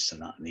 points of this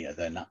and that and the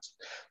other and that.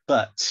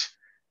 But,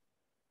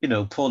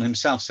 Paul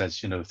himself says,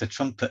 if the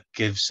trumpet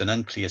gives an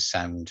unclear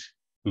sound,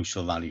 who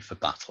shall rally for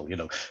battle?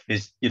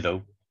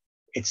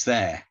 It's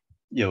there,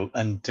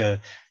 and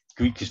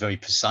Greek is very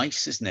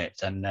precise, isn't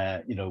it? And,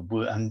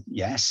 and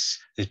yes,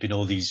 there's been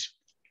all the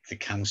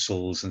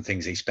councils and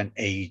things. They spent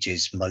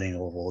ages mulling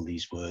over all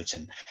these words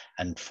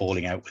and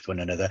falling out with one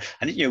another.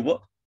 And,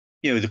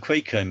 the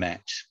Quaker I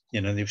met,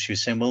 she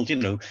was saying, well, if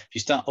you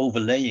start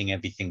overlaying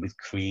everything with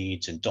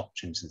creeds and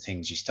doctrines and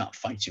things, you start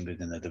fighting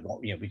with another.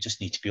 We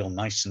just need to be all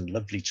nice and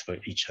lovely to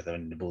each other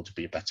and the world to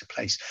be a better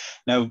place.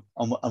 Now,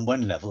 on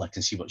one level, I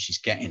can see what she's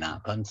getting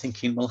at, but I'm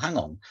thinking, well, hang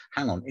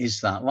on,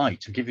 is that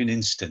right? I'll give you an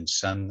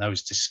instance. I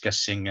was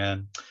discussing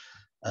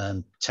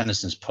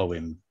Tennyson's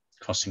poem,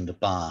 Crossing the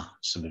Bar,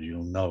 some of you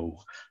will know,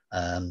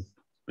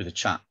 with a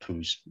chap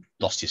who's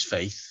lost his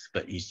faith,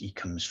 but he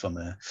comes from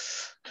a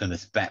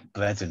Plymouth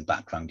Brethren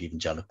background,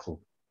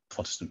 evangelical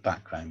Protestant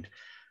background.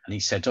 And he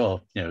said,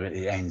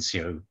 it ends,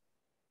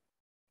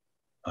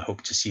 I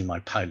hope to see my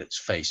pilot's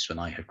face when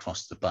I had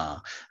crossed the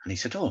bar. And he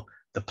said,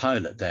 the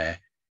pilot there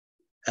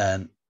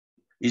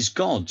is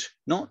God,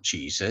 not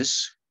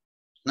Jesus.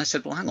 And I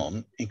said, well, hang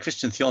on, in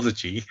Christian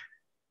theology,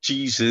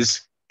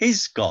 Jesus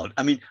is God.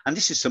 I mean, and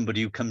this is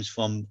somebody who comes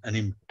from an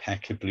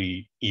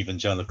impeccably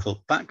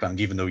evangelical background,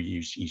 even though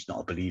he's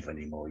not a believer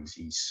anymore.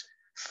 He's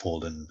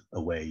fallen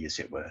away, as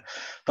it were.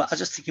 But I was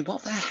just thinking,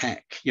 what the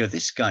heck?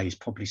 This guy has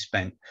probably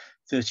spent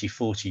 30,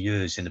 40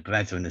 years in the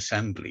Brethren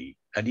Assembly,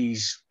 and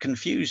he's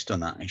confused on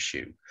that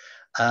issue.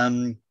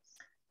 And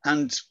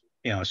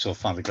I saw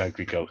Father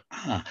Gregory go,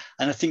 and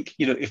I think,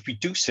 if we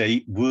do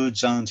say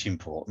words aren't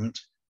important,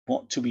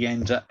 what do we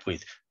end up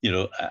with?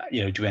 Do we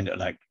end up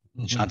like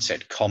Chad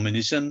said,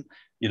 communism?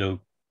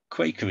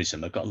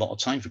 Quakerism. I've got a lot of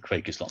time for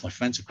Quakers. A lot of my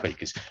friends are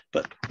Quakers.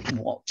 But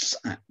what's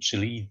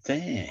actually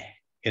there?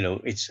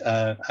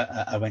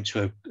 I went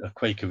to a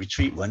Quaker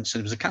retreat once, and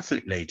there was a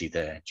Catholic lady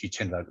there. She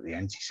turned out at the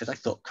end. She said, "I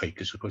thought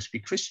Quakers were supposed to be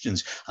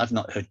Christians. I've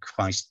not heard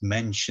Christ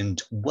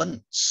mentioned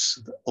once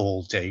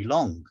all day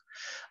long."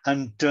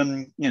 And,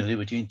 they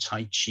were doing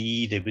Tai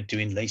Chi, they were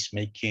doing lace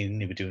making,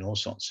 they were doing all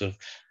sorts of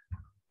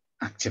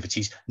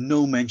activities.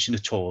 No mention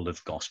at all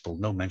of gospel,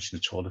 no mention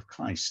at all of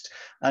Christ.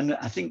 And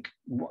I think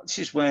this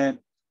is where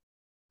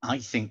I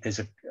think there's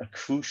a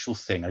crucial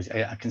thing.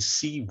 I can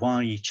see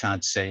why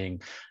Chad's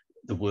saying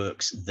the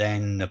works,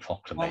 then the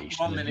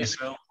proclamation. One minute,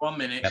 Phil. 1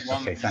 minute.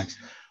 Yep, okay, thanks.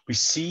 We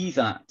see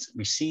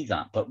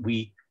that, but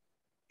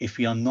if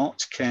we are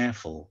not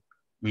careful,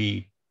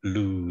 we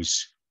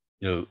lose.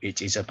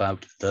 It is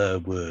about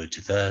the word,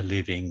 the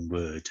living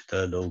word,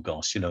 the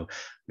logos.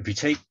 If we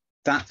take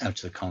that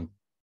out of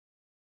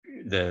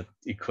the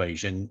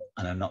equation,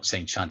 and I'm not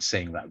saying Chad's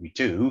saying that we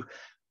do,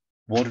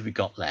 what have we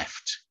got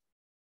left?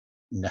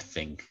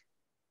 Nothing.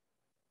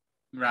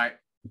 Right.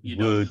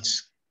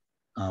 Words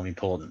are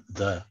important.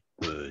 The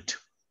word.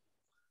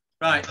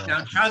 Right.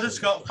 Now, Chad has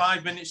got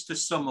 5 minutes to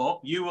sum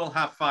up. You will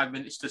have 5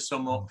 minutes to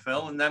sum up,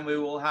 Phil, and then we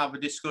will have a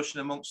discussion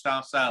amongst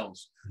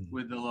ourselves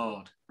with the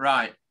Lord.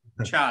 Right.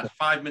 Chad,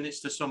 5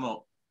 minutes to sum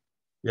up.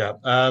 Yeah.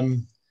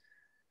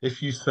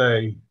 If you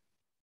say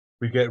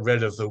we get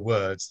rid of the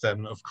words,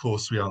 then of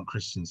course we aren't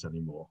Christians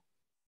anymore.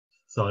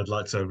 So I'd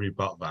like to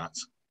rebut that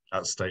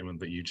statement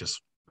that you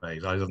just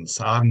made. I have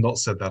not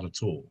said that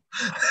at all.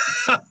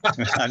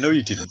 I know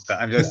you didn't.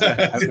 I'm just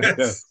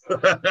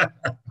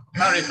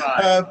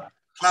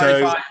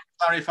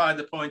clarify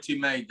the point you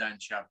made then,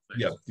 Chad,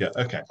 please. Yeah,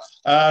 okay.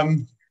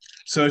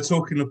 So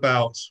talking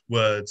about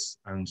words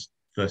and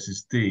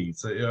versus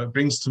deeds, it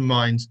brings to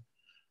mind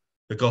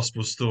the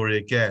gospel story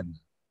again,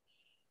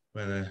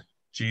 when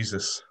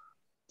Jesus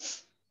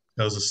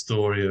tells a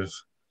story of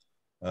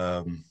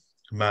a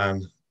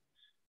man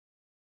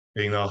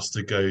being asked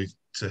to go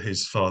to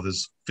his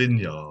father's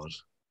vineyard.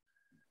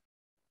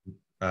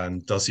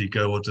 And does he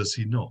go or does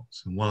he not?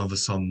 And one of the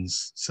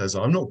sons says,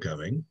 "I'm not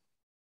going."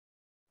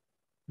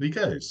 And he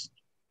goes.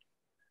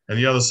 And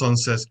the other son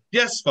says,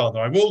 "Yes, Father,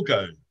 I will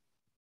go."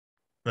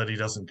 But he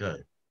doesn't go.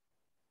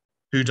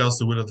 Who does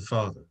the will of the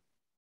Father?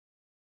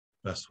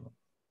 That's one.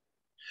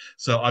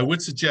 So I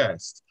would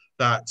suggest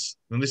that,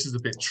 and this is a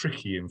bit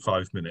tricky in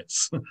 5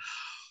 minutes,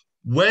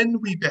 when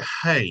we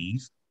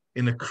behave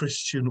in a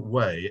Christian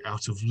way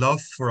out of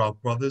love for our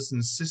brothers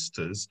and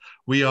sisters,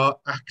 we are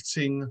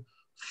acting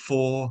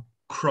for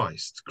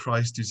Christ.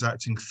 Christ is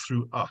acting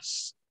through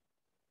us,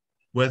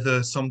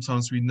 whether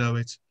sometimes we know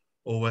it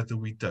or whether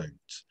we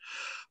don't.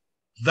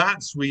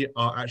 That we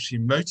are actually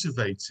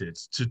motivated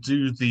to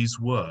do these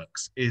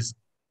works is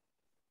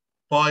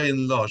by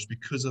and large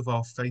because of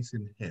our faith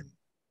in him,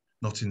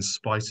 not in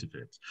spite of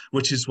it,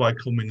 which is why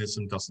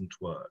communism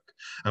doesn't work,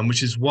 and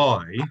which is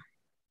why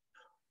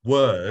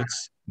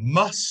words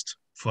must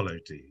follow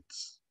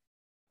deeds.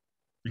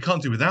 We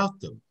can't do without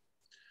them.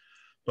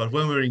 But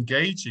when we're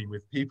engaging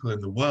with people in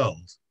the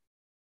world,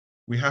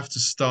 we have to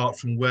start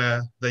from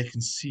where they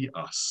can see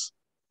us,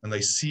 and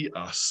they see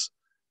us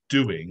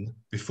doing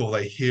before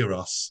they hear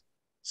us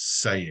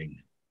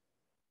saying.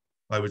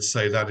 I would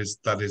say that is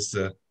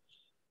the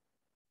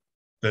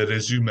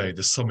resume,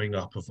 the summing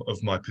up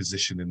of my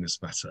position in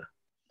this matter.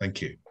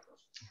 Thank you.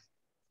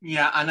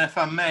 Yeah, and if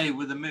I may,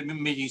 with the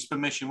meeting's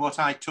permission, what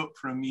I took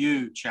from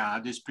you,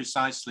 Chad, is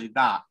precisely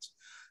that.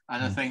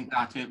 And I think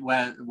that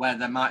where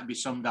there might be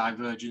some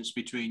divergence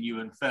between you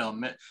and Phil.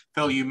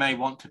 Phil, you may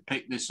want to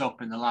pick this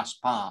up in the last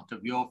part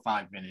of your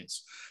 5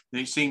 minutes.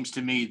 It seems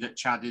to me that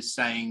Chad is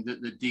saying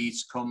that the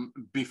deeds come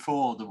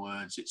before the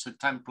words. It's a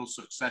temporal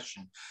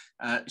succession.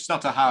 It's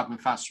not a hard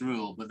and fast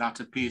rule, but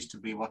that appears to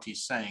be what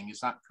he's saying. Is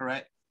that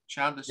correct,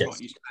 Chad? That's what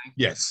you're saying?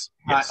 Yes.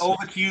 Right,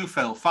 over to you,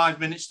 Phil. 5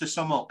 minutes to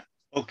sum up.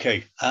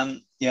 Okay.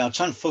 Yeah, I'll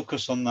try and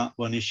focus on that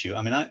one issue.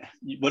 I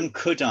mean, one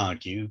could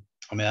argue,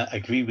 I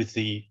agree with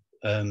the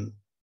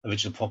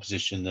original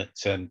proposition that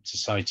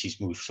society's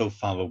moved so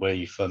far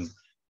away from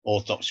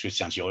Orthodox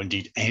Christianity, or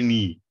indeed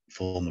any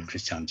form of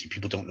Christianity.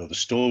 People don't know the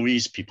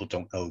stories, people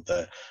don't know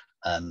the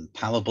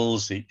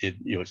parables.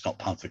 It's not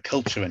part of the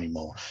culture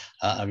anymore.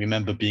 I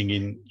remember being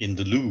in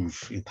the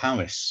Louvre in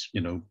Paris,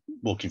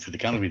 walking through the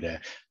gallery there,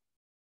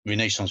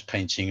 Renaissance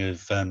painting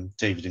of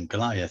David and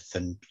Goliath,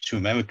 and two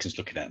Americans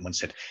looking at him and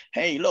said,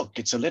 "Hey, look,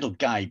 it's a little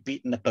guy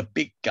beating up a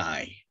big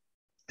guy."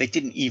 They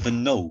didn't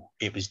even know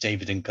it was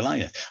David and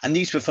Goliath. And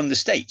these were from the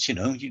States, you'd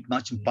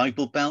imagine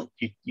Bible Belt,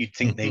 you'd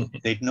think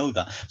they'd know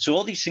that. So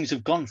all these things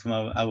have gone from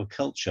our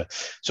culture.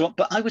 So,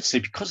 but I would say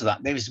because of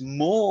that, there is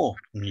more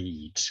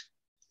need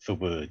for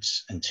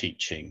words and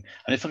teaching.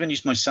 And if I can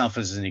use myself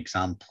as an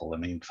example,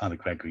 Father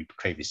Gregory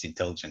Cravis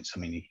Indulgence,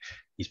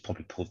 he's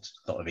probably pulled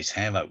a lot of his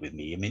hair out with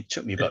me. It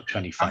took me about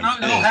 25 years.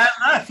 No hair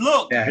left,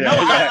 look.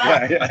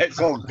 Yeah, it's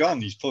all gone.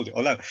 He's pulled it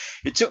all out.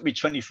 It took me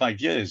 25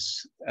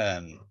 years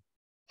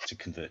to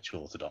convert to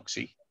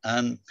Orthodoxy.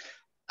 And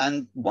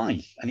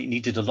why? And it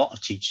needed a lot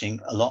of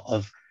teaching, a lot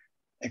of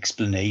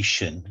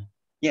explanation,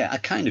 Yeah, I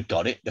kind of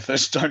got it the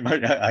first time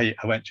I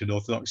went to an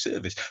Orthodox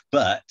service,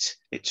 but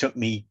it took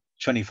me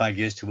 25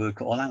 years to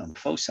work it all out and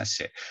process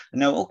it.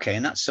 Now, okay,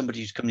 and that's somebody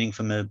who's coming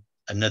from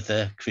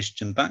another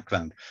Christian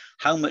background.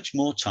 How much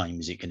more time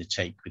is it going to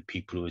take with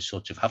people who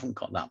sort of haven't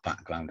got that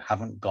background,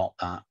 haven't got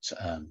that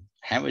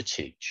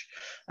heritage?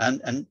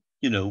 And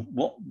you know,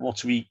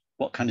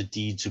 what kind of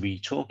deeds are we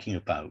talking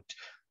about?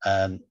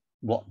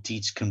 What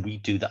deeds can we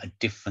do that are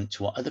different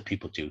to what other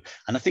people do?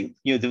 And I think,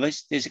 you know,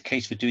 there's a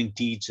case for doing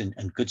deeds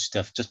and good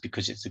stuff just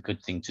because it's a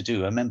good thing to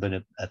do. I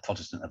remember a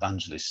Protestant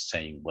evangelist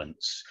saying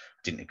once,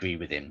 didn't agree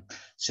with him,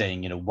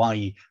 saying, you know,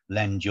 why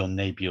lend your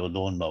neighbor your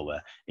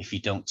lawnmower if you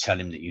don't tell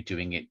him that you're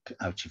doing it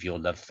out of your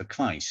love for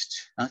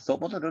Christ? And I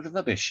thought, what a load of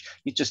rubbish.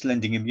 You're just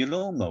lending him your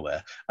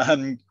lawnmower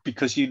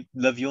because you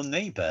love your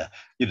neighbor.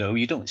 You know,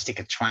 you don't stick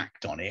a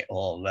tract on it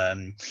or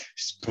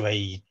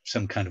spray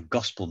some kind of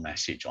gospel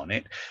message on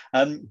it.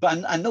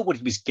 But I know what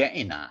he was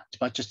getting at,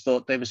 but I just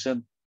thought there was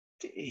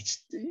it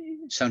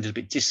sounded a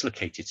bit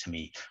dislocated to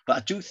me. But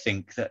I do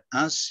think that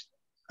as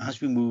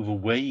we move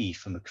away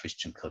from a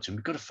Christian culture, and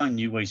we've got to find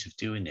new ways of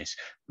doing this,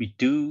 we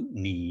do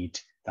need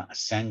that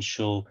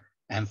essential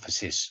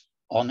emphasis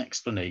on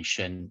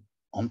explanation,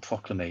 on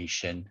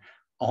proclamation,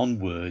 on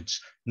words,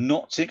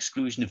 not to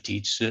exclusion of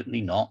deeds, certainly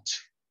not.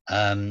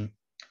 And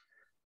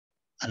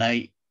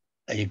I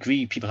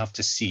agree, people have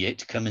to see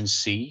it, come and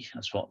see.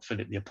 That's what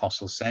Philip the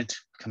Apostle said,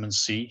 come and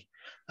see.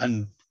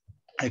 And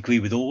I agree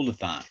with all of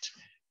that.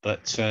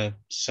 But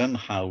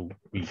somehow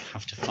we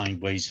have to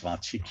find ways of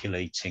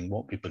articulating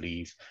what we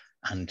believe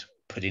and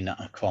putting that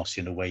across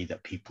in a way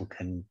that people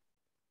can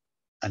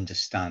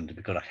understand.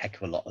 We've got a heck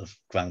of a lot of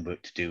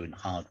groundwork to do and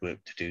hard work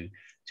to do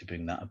to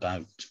bring that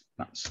about.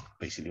 That's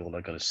basically all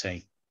I've got to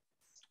say.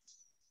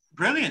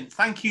 Brilliant.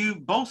 Thank you,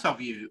 both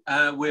of you.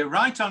 We're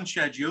right on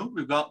schedule.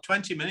 We've got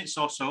 20 minutes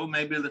or so,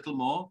 maybe a little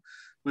more,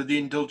 with the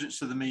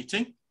indulgence of the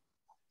meeting,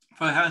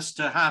 for us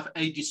to have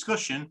a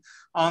discussion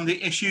on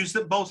the issues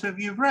that both of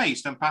you have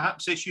raised and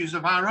perhaps issues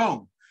of our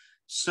own.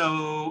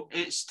 So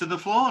it's to the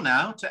floor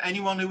now to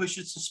anyone who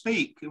wishes to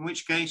speak, in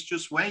which case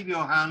just wave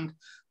your hand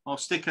or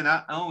stick it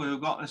out. Oh, we've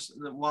got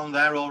one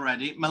there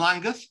already.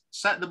 Malangath,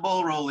 set the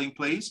ball rolling,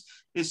 please.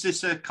 Is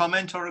this a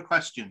comment or a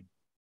question?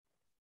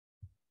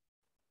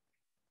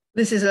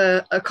 This is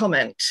a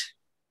comment.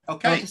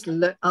 Okay.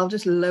 I'll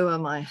just lower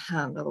my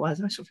hand,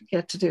 otherwise I shall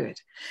forget to do it.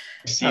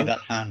 See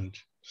that hand.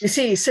 You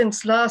see,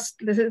 since last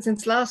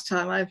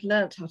time, I've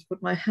learnt how to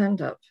put my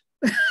hand up.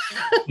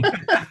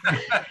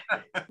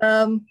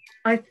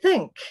 I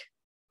think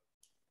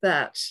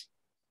that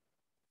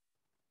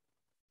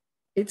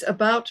it's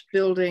about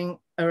building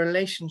a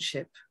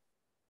relationship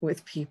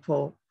with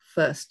people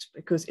first,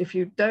 because if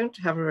you don't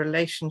have a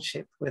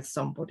relationship with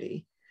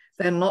somebody,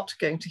 they're not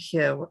going to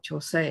hear what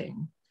you're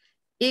saying.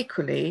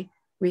 Equally,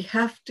 we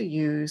have to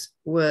use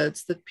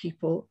words that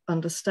people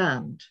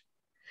understand.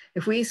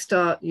 If we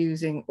start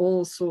using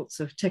all sorts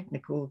of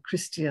technical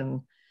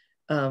Christian,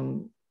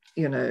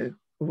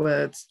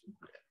 words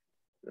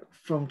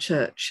from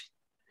church,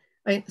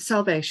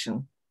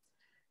 salvation,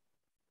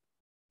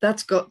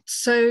 that's got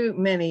so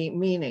many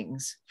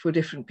meanings for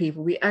different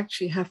people. We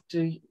actually have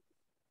to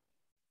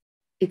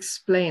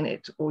explain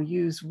it or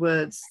use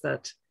words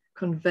that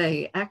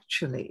convey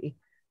actually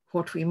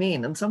what we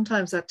mean. And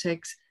sometimes that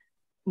takes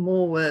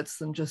more words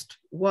than just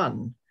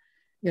one.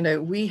 You know,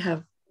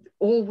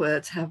 all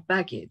words have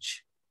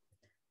baggage.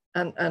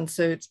 And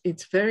so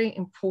it's very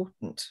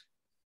important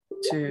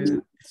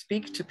to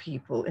speak to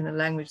people in a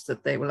language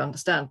that they will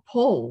understand.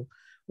 Paul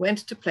went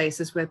to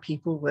places where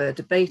people were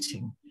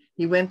debating.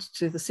 He went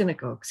to the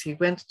synagogues. He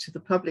went to the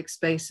public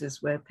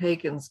spaces where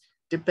pagans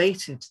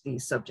debated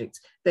these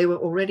subjects. They were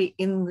already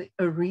in the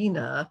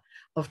arena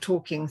of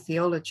talking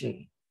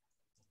theology.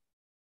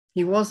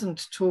 He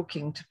wasn't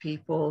talking to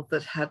people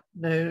that had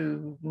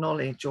no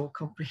knowledge or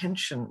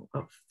comprehension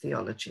of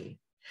theology,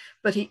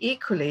 but he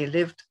equally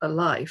lived a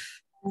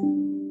life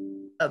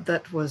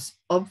that was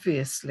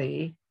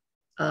obviously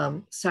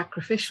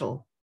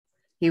sacrificial.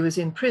 He was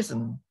in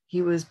prison,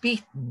 he was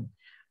beaten.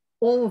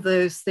 All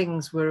those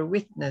things were a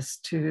witness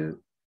to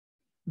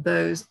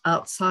those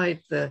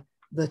outside the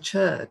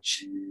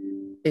church,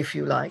 if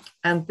you like.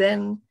 And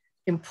then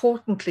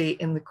importantly,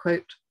 in the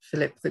quote,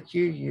 Philip, that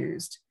you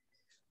used,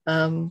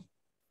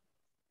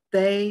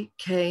 they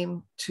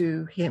came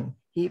to him.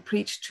 He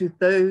preached to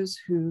those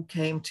who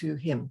came to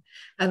him.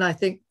 And I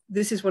think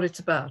this is what it's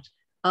about.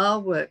 Our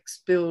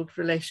works build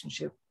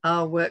relationship.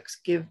 Our works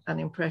give an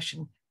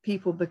impression.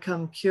 People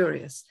become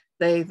curious.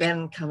 They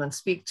then come and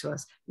speak to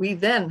us. We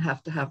then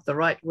have to have the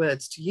right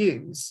words to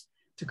use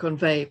to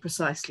convey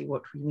precisely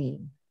what we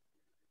mean.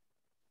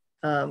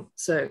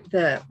 So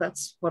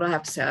that's what I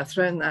have to say. I've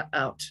thrown that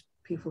out.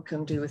 People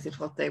can do with it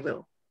what they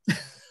will.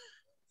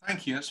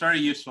 Thank you. That's very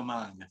useful,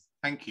 Malanga.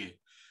 Thank you.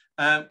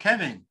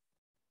 Kevin.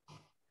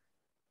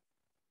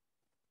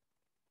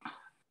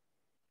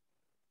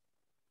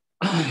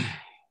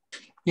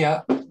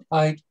 Yeah,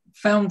 I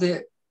found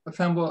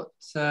what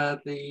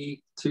the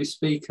two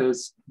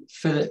speakers,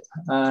 Philip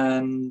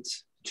and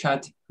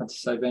Chad had to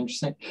say, very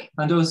interesting,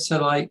 and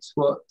also liked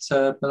what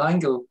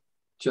Malanga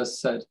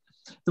just said.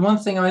 The one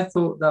thing I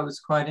thought that was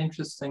quite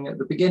interesting at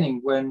the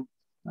beginning when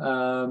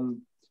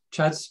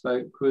Chad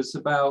spoke was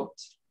about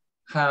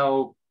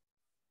how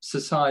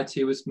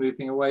society was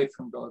moving away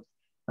from God.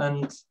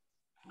 And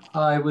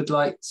I would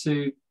like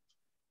to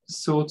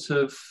sort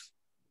of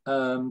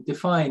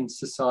define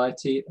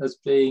society as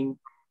being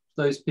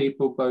those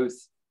people both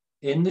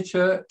in the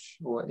church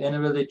or in a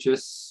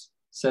religious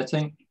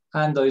setting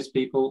and those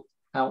people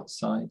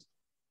outside.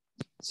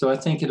 So I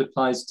think it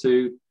applies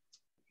to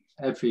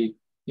every,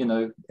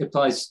 it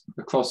applies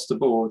across the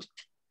board.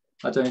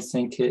 I don't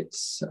think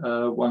it's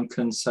one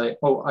can say,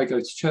 oh, I go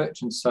to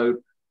church and so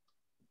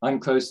I'm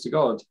close to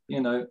God.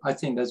 I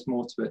think there's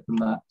more to it than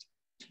that.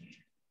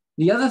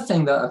 The other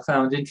thing that I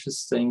found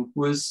interesting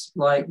was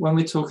like when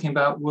we're talking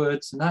about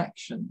words and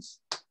actions,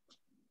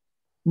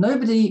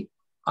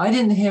 I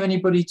didn't hear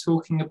anybody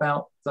talking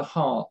about the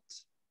heart,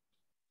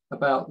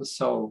 about the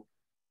soul.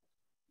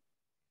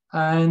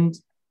 And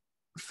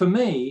for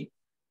me,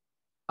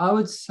 I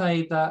would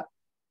say that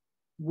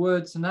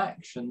words and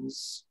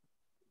actions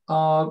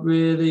are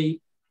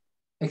really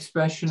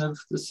expression of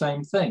the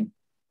same thing.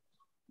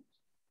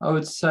 I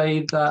would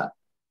say that,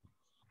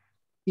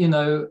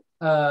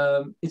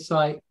 it's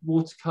like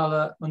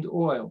watercolor and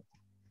oil.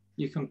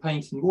 You can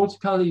paint in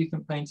watercolor, you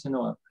can paint in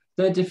oil.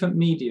 They're different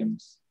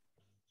mediums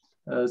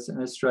as an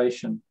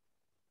illustration.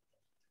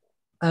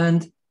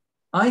 And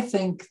I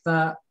think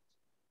that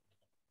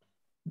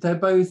they're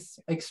both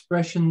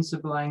expressions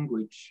of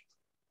language.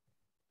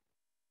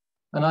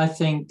 And I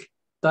think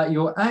that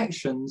your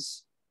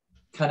actions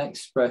can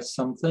express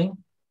something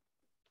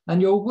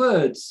and your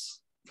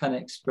words can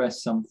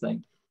express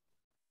something.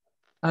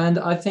 And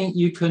I think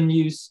you can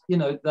use,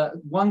 that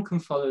one can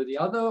follow the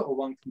other, or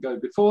one can go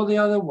before the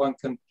other, one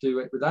can do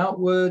it without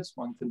words,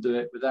 one can do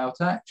it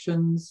without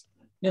actions,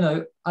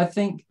 I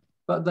think,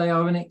 but they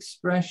are an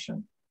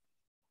expression.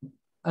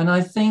 And I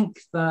think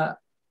that,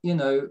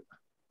 when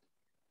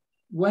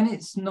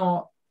it's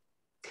not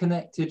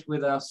connected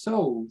with our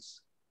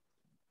souls,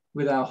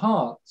 with our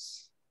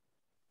hearts,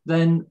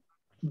 then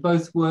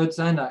both words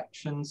and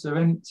actions are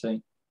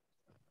empty.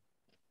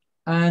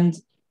 And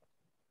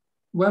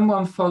when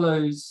one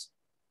follows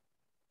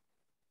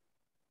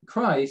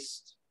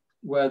Christ,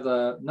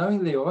 whether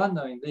knowingly or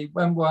unknowingly,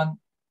 when one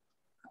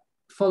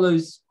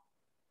follows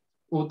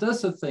or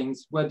does the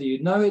things, whether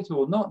you know it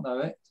or not know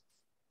it,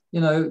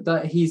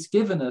 that he's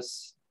given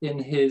us in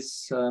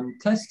his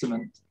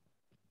testament,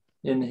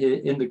 in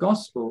the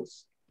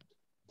Gospels,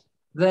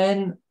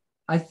 then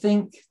I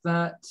think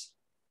that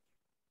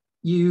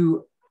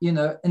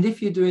and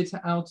if you do it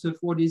out of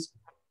what is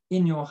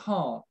in your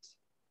heart,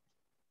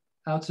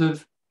 out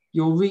of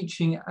your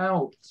reaching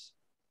out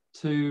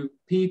to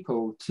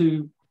people,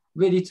 to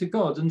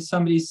God. And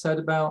somebody said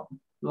about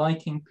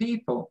liking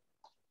people.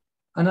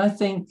 And I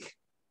think,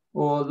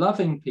 or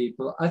loving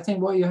people, I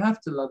think what you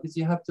have to love is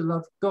you have to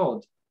love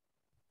God.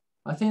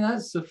 I think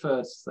that's the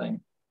first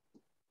thing.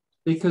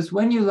 Because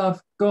when you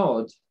love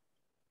God,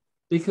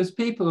 because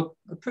people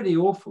are pretty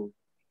awful,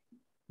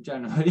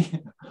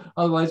 generally.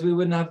 Otherwise, we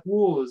wouldn't have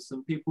wars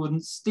and people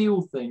wouldn't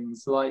steal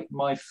things like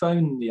my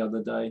phone the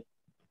other day.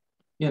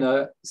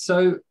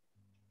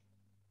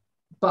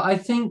 But I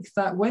think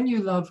that when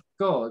you love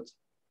God,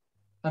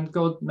 and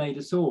God made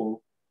us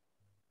all,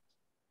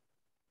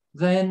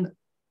 then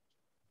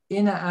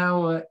in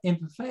our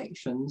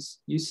imperfections,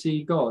 you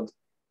see God.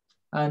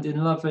 And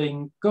in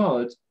loving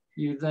God,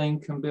 you then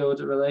can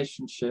build a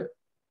relationship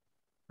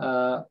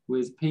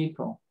with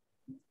people.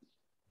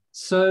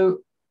 So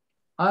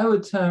I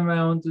would turn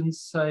around and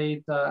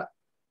say that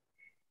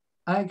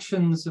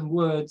actions and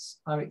words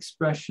are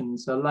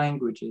expressions, are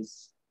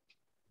languages.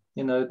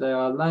 They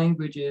are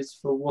languages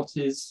for what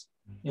is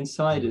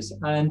inside us.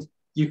 And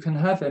you can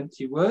have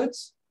empty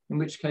words, in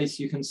which case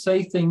you can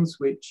say things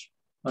which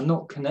are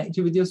not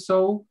connected with your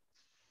soul.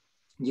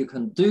 You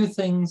can do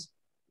things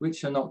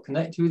which are not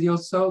connected with your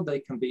soul. They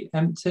can be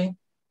empty.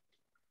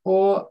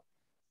 Or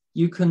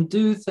you can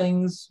do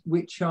things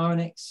which are an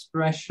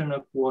expression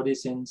of what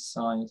is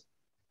inside.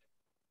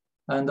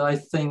 And I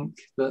think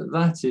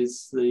that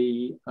is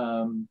the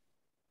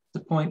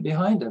point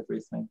behind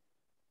everything.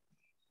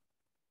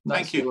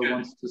 That's Thank you, what I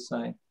Kevin. wanted to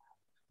say.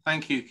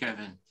 Thank you,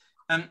 Kevin.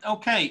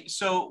 Okay,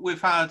 so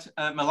we've had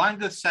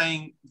Malanga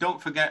saying,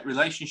 don't forget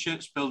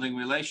relationships, building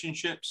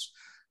relationships,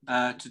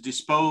 to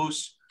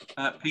dispose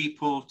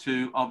people,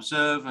 to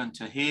observe and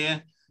to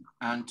hear,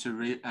 and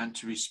to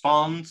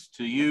respond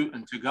to you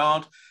and to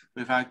God.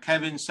 We've had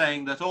Kevin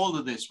saying that all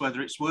of this,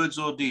 whether it's words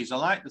or deeds, I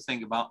like to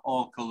think about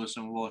oil colours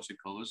and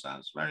watercolours.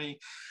 That's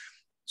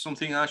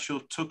something I shall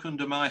tuck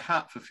under my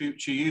hat for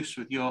future use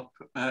with your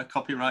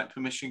copyright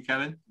permission,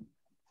 Kevin.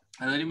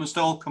 And then it must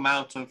all come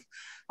out of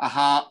a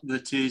heart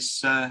that is,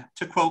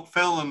 to quote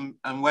Phil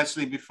and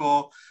Wesley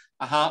before,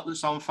 a heart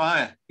that's on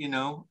fire,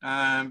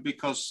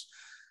 because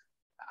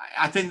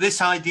I think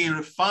this idea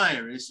of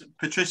fire is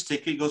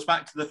patristic. It goes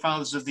back to the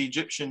fathers of the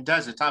Egyptian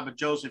desert,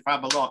 Joseph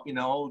Abalot,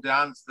 hold the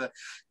hands that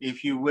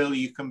if you will,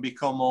 you can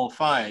become all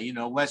fire.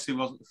 Wesley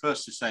wasn't the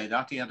first to say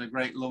that. He had a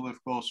great love,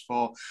 of course,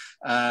 for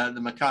the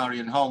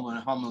Macarian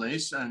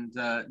homilies and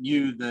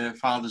knew the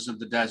fathers of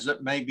the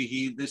desert.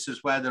 Maybe this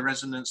is where the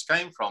resonance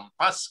came from.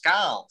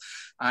 Pascal,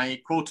 I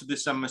quoted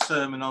this in my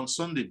sermon on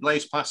Sunday.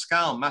 Blaise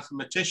Pascal,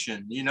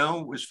 mathematician,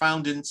 was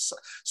found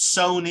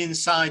sewn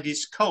inside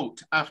his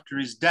coat after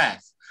his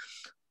death.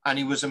 And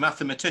he was a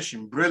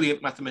mathematician,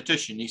 brilliant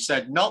mathematician. He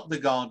said, not the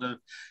God of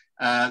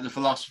the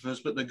philosophers,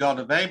 but the God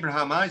of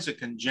Abraham,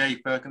 Isaac, and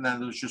Jacob. And then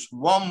there was just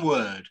one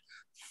word,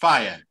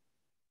 fire.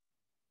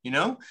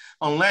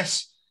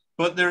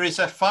 But there is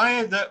a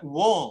fire that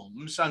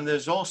warms, and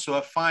there's also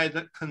a fire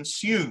that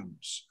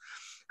consumes.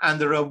 And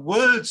there are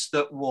words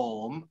that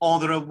warm, or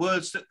there are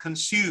words that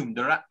consume.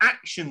 There are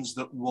actions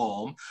that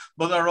warm,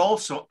 but there are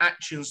also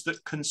actions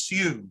that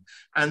consume.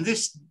 And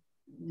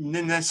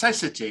the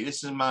necessity,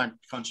 this is my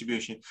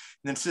contribution,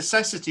 the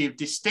necessity of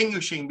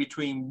distinguishing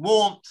between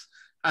warmth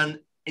and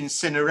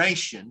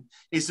incineration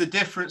is the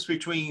difference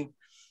between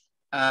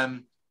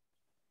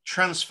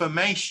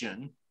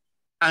transformation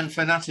and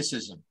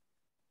fanaticism.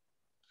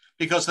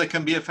 Because there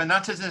can be a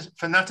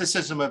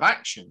fanaticism of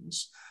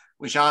actions,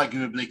 which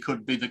arguably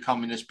could be the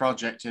communist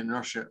project in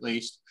Russia at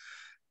least,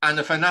 and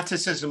a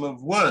fanaticism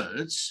of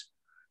words,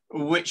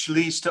 which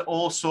leads to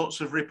all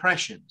sorts of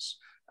repressions.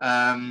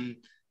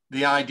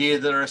 The idea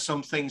there are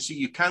some things that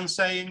you can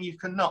say and you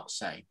cannot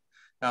say.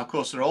 Now, of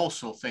course, there are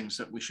also things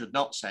that we should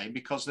not say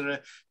because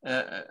they're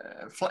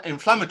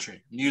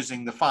inflammatory,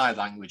 using the fire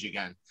language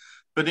again.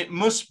 But it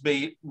must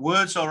be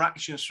words or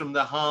actions from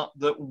the heart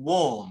that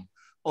warm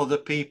other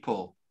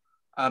people,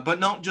 but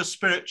not just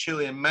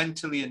spiritually and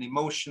mentally and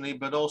emotionally,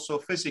 but also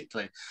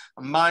physically.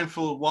 I'm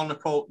mindful of one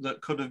quote that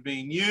could have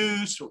been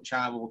used, which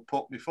I will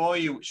put before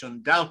you, which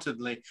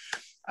undoubtedly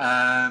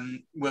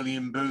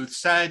William Booth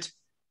said,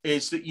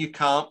 is that you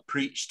can't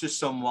preach to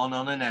someone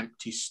on an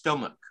empty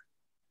stomach.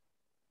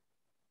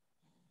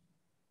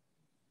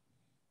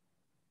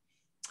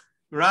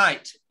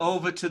 Right,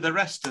 over to the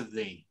rest of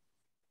the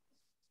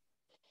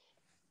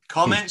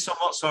comments on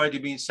what's already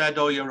been said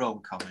or your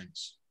own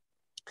comments.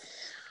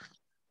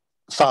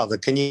 Father,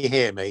 can you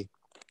hear me?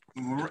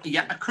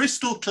 Yeah,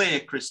 crystal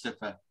clear,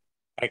 Christopher.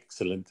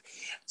 Excellent.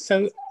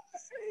 So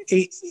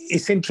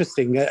it's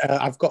interesting.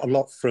 I've got a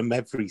lot from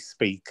every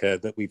speaker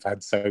that we've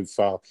had so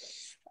far.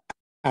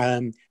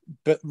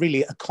 But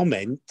really a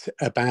comment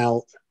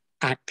about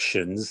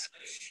actions.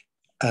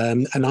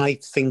 And I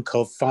think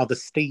of Father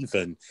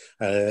Stephen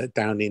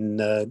down in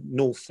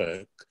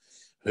Norfolk,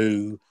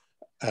 who,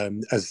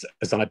 as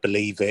I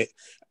believe it,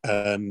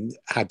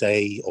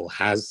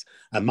 has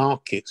a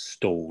market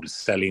stall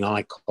selling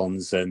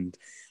icons and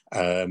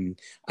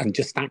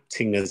just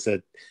acting as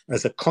a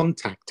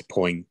contact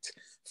point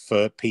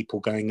for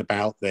people going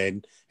about their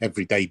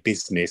everyday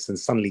business and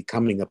suddenly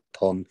coming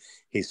upon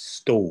his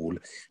stall.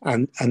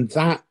 And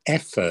that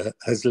effort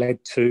has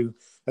led to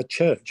a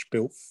church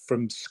built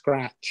from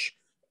scratch,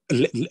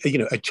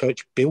 a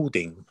church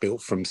building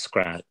built from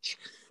scratch.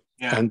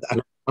 Yeah. And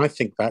I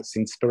think that's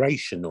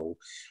inspirational.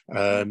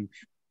 And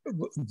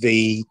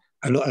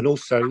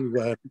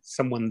also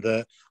someone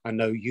that I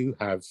know you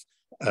have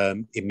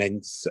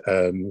immense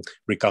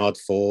regard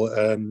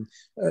for,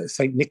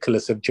 St.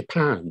 Nicholas of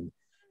Japan,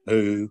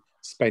 who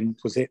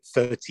spent,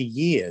 30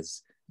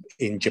 years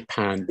in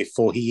Japan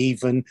before he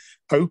even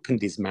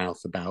opened his mouth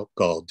about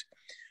God.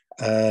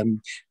 And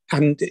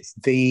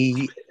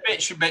the...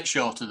 A bit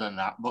shorter than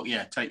that, but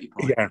yeah, take your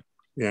point.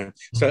 Yeah.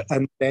 So,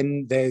 and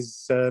then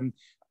there's...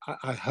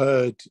 I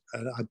heard,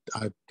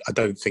 I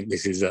don't think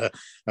this is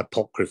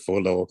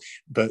apocryphal,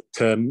 but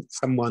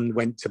someone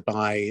went to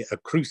buy a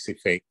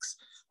crucifix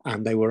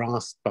and they were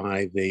asked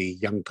by the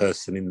young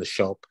person in the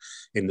shop,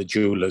 in the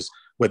jeweller's,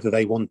 whether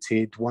they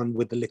wanted one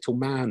with a little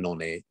man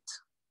on it.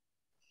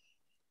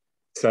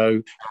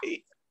 So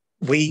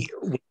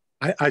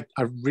I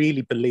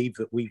really believe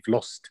that we've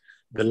lost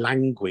the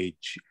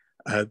language,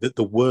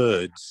 the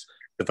words,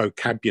 the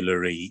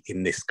vocabulary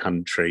in this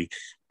country,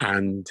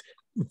 and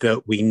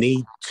that we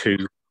need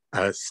to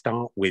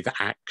start with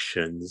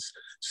actions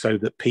so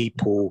that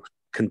people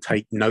can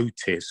take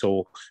notice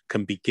or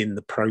can begin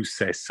the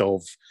process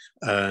of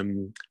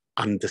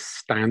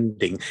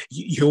understanding.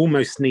 You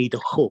almost need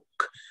a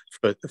hook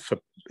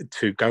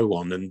to go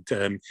on.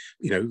 And,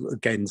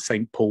 again,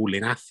 St. Paul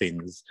in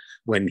Athens,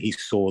 when he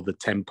saw the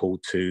temple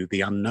to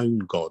the unknown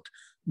God,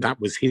 that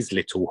was his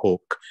little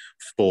hook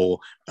for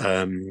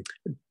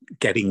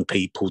getting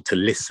people to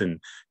listen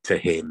to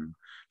him.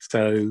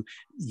 So,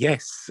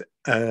 yes,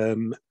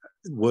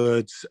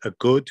 words are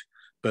good,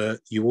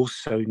 but you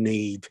also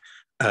need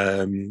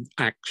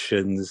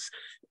actions,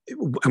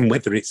 and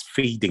whether it's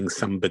feeding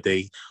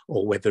somebody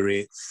or whether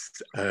it's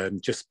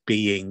just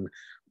being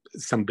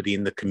somebody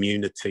in the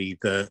community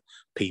that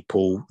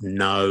people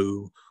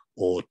know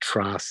or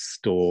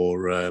trust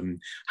or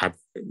have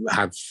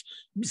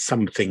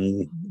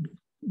something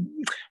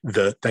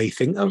that they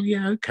think, oh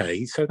yeah,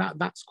 okay, so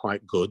that's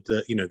quite good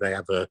that, you know, they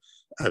have a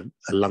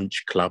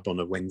lunch club on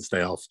a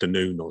Wednesday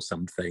afternoon or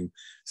something.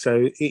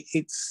 So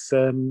it's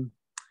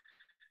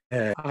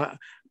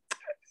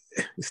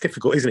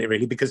difficult, isn't it,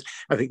 really? Because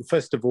I think,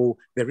 first of all,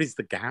 there is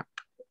the gap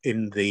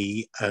in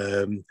the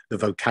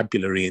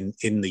vocabulary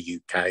in the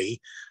UK.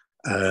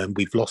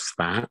 We've lost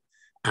that,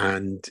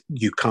 and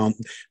you can't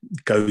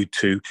go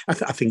to. I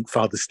think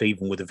Father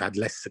Stephen would have had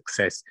less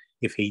success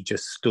if he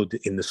just stood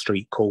in the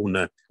street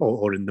corner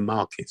or in the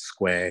market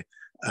square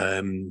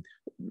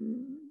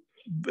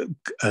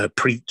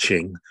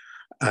preaching.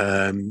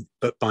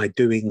 But by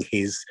doing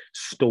his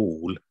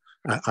stall,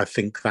 I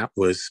think that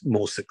was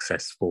more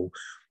successful.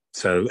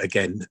 So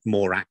again,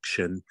 more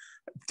action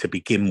to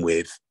begin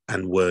with,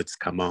 and words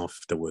come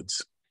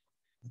afterwards.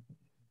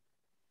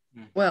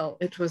 Well,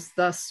 it was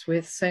thus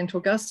with St.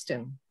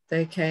 Augustine.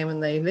 They came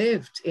and they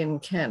lived in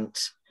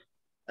Kent,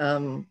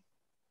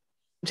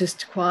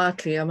 just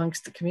quietly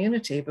amongst the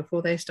community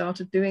before they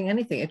started doing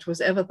anything. It was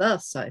ever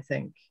thus, I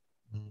think.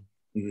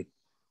 Mm.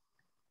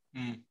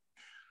 Mm.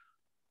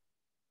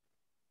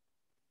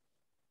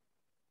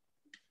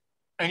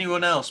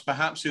 Anyone else,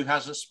 perhaps, who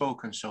hasn't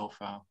spoken so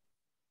far?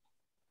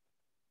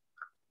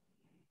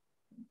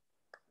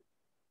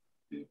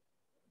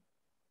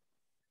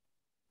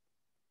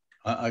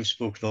 I've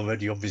spoken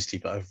already, obviously,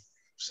 but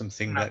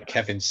something that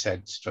Kevin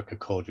said struck a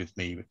chord with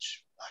me,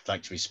 which I'd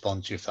like to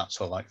respond to, if that's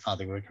all right,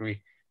 Father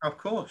Gregory. Of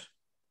course.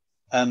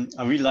 I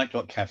really liked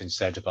what Kevin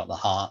said about the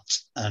heart,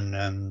 and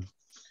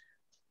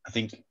I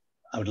think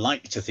I would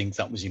like to think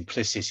that was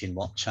implicit in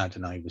what Chad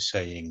and I were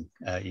saying,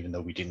 even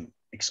though we didn't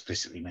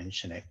explicitly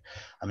mention it.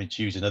 I mean,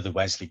 to use another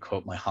Wesley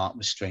quote, my heart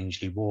was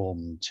strangely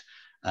warmed,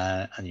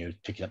 and you know,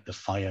 picking up the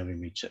fire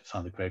image that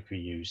Father Gregory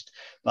used.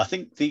 But I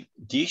think the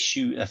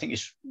issue, I think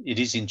it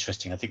is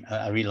interesting. I think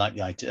I really like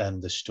the idea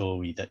and the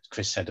story that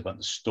Chris said about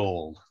the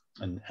stall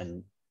and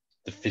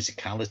the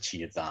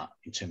physicality of that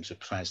in terms of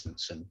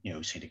presence. And, you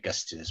know, St.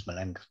 Augustine, as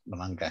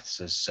Melangas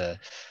has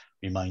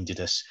reminded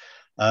us,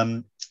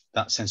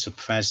 that sense of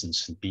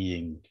presence and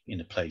being in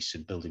a place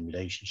and building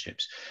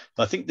relationships.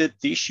 But I think that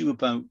the issue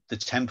about the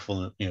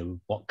temporal, you know,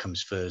 what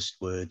comes first,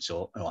 words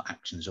or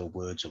actions or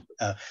words, or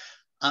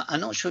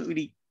I'm not sure it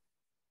really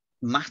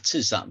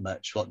matters that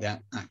much what the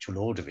actual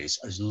order is,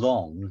 as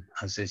long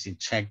as there's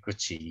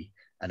integrity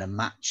and a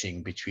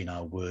matching between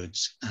our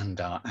words and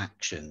our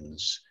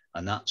actions.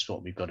 And that's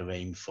what we've got to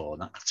aim for.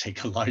 And that could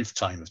take a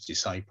lifetime of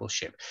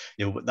discipleship.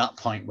 You know, at that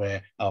point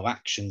where our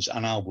actions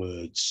and our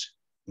words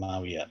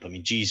marry up. I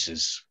mean,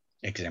 Jesus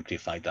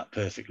exemplified that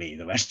perfectly.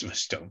 The rest of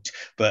us don't.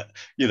 But,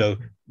 you know,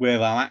 where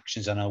our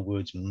actions and our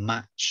words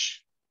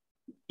match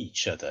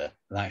each other,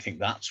 and I think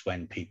that's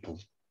when people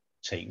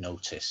take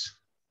notice.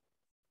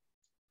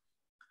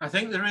 I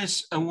think there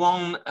is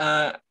one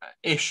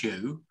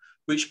issue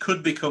which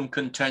could become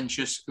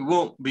contentious. It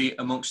won't be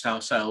amongst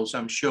ourselves,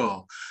 I'm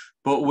sure,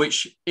 but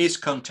which is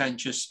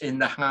contentious in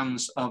the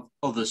hands of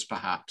others,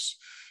 perhaps,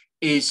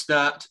 is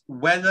that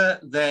whether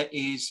there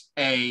is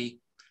a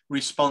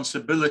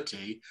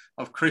responsibility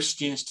of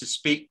Christians to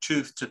speak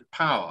truth to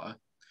power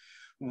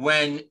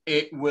when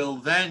it will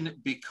then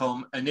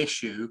become an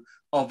issue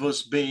of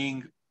us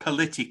being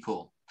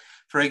political.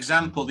 For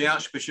example, the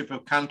Archbishop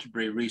of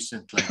Canterbury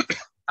recently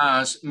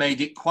has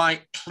made it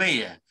quite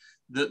clear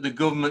that the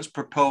government's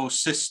proposed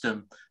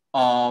system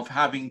of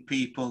having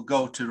people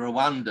go to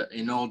Rwanda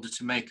in order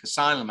to make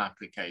asylum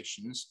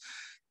applications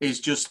is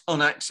just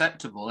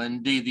unacceptable.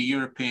 Indeed, the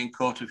European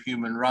Court of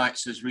Human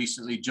Rights has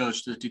recently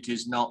judged that it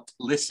is not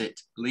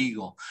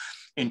legal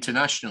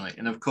internationally.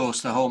 And of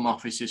course, the Home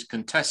Office is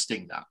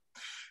contesting that.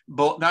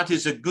 But that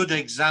is a good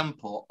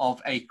example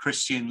of a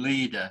Christian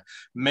leader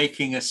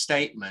making a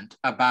statement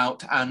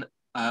about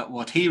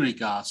what he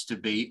regards to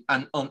be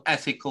an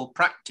unethical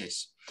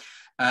practice.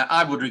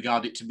 I would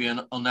regard it to be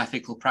an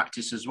unethical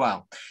practice as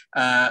well.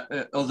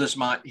 Others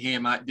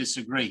might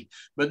disagree.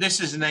 But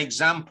this is an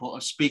example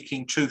of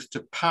speaking truth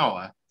to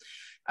power.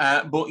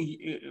 But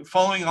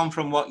following on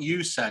from what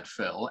you said,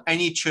 Phil,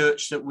 any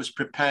church that was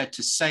prepared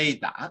to say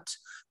that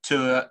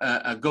to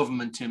a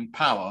government in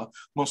power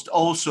must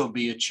also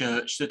be a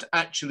church that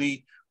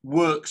actually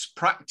works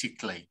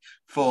practically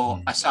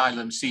for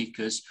asylum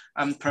seekers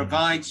and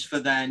provides for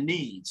their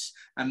needs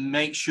and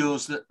makes sure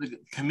that the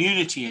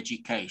community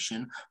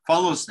education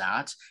follows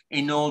that,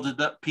 in order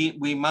that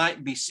we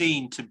might be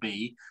seen to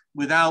be,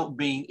 without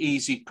being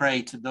easy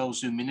prey to those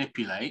who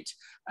manipulate,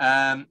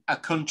 a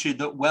country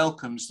that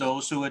welcomes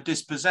those who are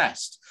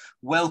dispossessed,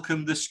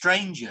 welcome the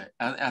stranger.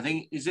 I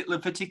think, is it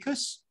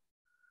Leviticus?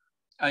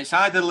 It's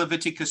either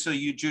Leviticus or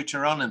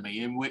Deuteronomy,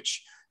 in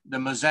which the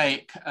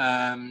Mosaic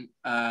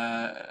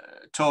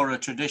Torah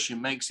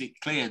tradition makes it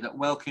clear that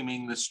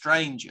welcoming the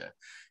stranger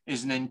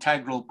is an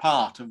integral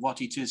part of what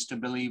it is to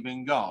believe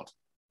in God.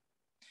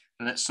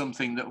 And it's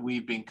something that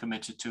we've been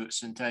committed to at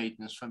St.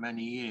 Aidan's for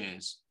many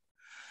years.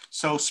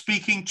 So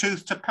speaking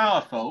truth to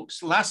power,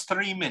 folks, last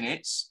 3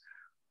 minutes,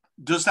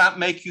 does that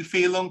make you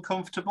feel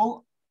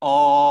uncomfortable?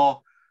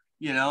 Or,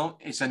 you know,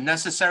 it's a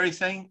necessary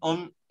thing,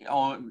 or,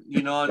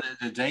 you know,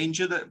 the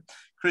danger that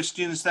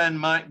Christians then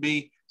might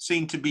be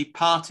seen to be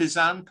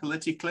partisan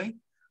politically.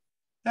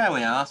 There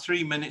we are,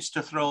 3 minutes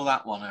to throw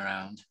that one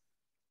around.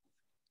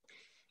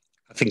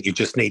 I think you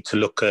just need to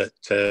look at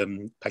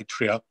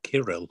Patriarch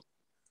Kirill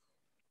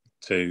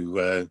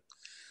to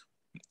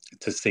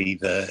see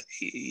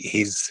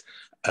his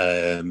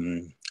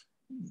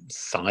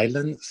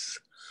silence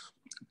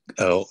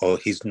or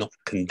his not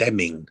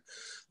condemning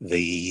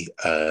the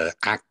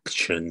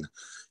action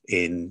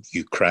in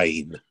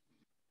Ukraine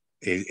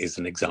is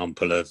an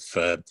example of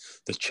the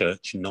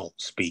church not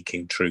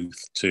speaking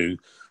truth to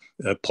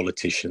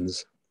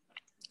politicians.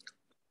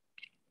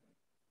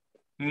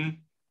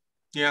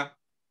 Yeah.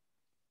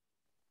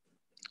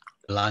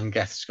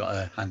 Langeth's got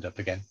a hand up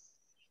again.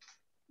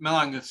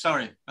 Melangeth,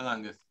 sorry,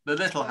 Melangeth, the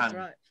little hand.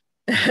 Right.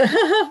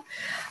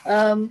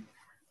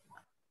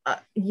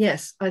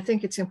 Yes, I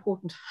think it's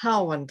important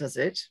how one does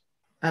it.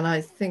 And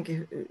I think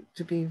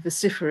to be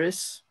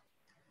vociferous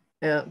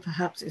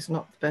perhaps is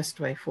not the best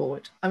way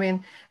forward. I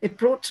mean, it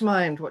brought to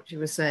mind what you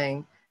were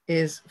saying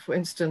is, for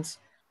instance,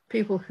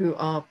 people who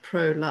are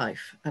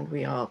pro-life, and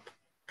we are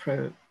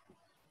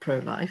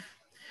pro-life.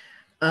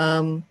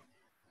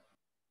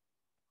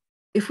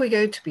 If we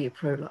go to be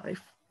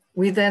pro-life,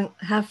 we then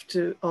have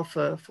to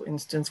offer, for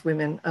instance,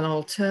 women an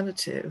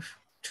alternative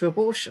to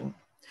abortion.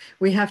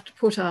 We have to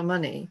put our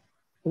money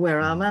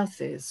where our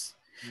mouth is.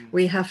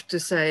 We have to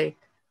say,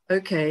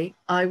 okay,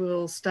 I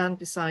will stand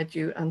beside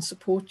you and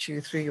support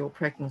you through your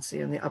pregnancy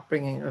and the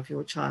upbringing of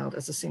your child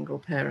as a single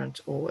parent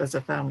or as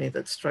a family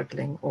that's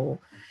struggling, or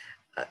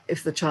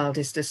if the child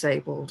is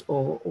disabled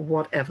or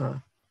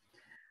whatever.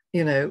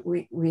 You know,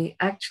 we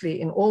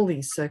actually, in all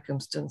these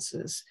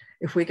circumstances,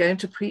 if we're going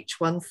to preach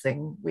one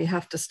thing, we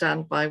have to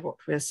stand by what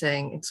we're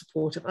saying in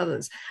support of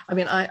others. I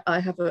mean, I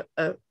have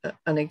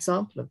an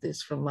example of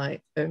this from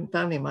my own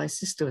family. My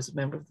sister was a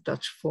member of the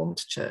Dutch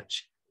Reformed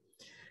Church,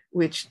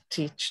 which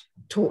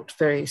taught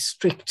very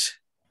strict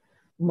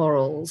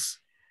morals,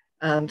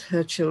 and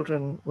her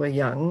children were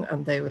young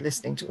and they were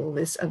listening to all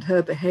this, and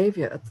her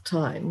behavior at the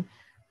time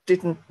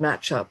didn't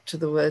match up to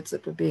the words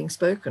that were being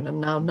spoken,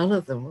 and now none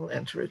of them will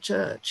enter a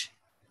church.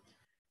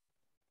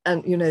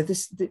 And you know,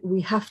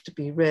 we have to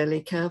be really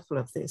careful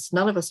of this.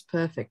 None of us are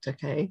perfect,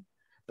 okay,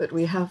 but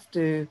we have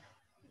to,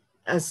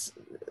 as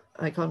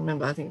I can't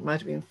remember, I think it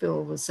might have been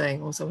Phil was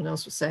saying or someone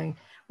else was saying,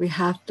 we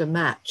have to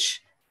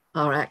match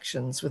our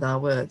actions with our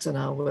words and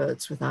our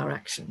words with our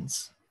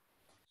actions.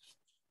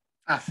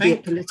 I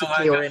think be it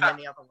politically or in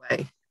any other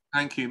way.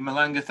 Thank you,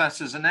 Malanga.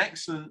 That is an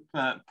excellent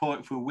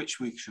point for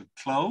which we should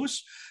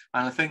close.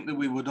 And I think that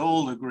we would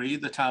all agree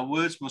that our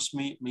words must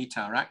meet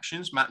our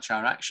actions, match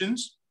our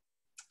actions.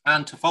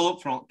 And to follow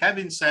up from what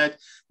Kevin said,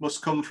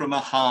 must come from a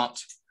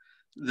heart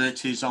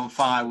that is on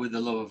fire with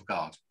the love of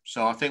God.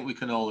 So I think we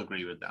can all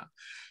agree with that.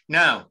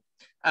 Now,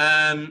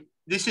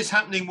 this is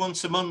happening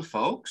once a month,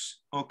 folks,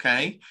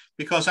 okay,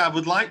 because I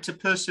would like to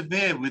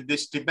persevere with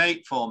this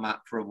debate format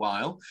for a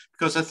while,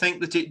 because I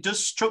think that it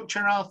does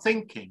structure our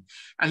thinking,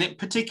 and it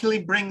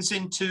particularly brings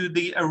into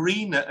the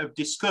arena of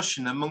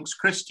discussion amongst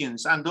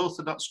Christians and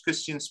Orthodox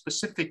Christians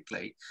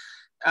specifically,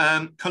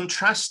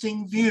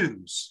 contrasting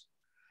views.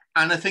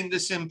 And I think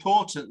it's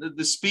important that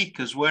the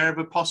speakers,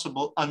 wherever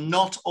possible, are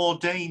not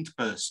ordained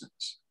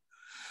persons,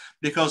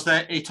 because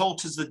it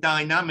alters the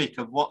dynamic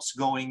of what's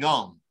going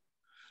on.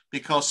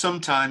 Because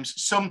sometimes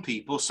some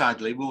people,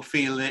 sadly, will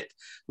feel it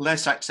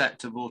less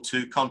acceptable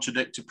to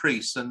contradict a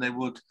priest than they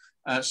would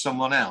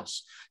someone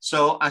else.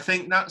 So I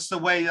think that's the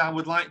way I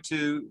would like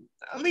to,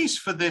 at least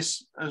for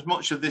this, as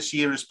much of this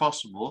year as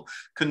possible,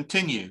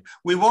 continue.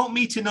 We won't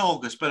meet in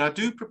August, but I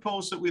do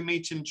propose that we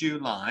meet in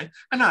July,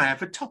 and I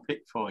have a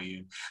topic for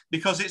you,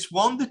 because it's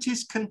one that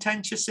is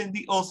contentious in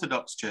the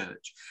Orthodox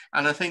Church.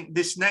 And I think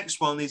this next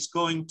one is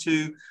going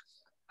to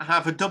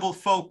have a double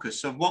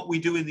focus of what we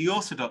do in the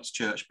Orthodox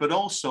Church, but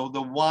also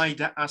the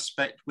wider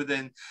aspect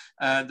within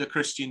the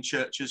Christian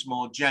churches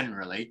more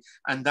generally,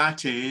 and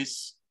that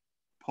is,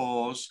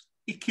 pause,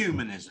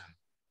 ecumenism.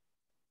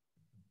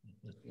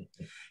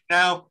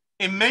 Now,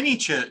 in many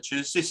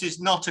churches, this is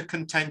not a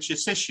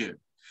contentious issue,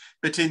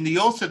 but in the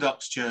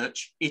Orthodox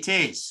Church, it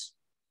is.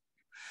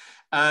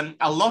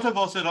 A lot of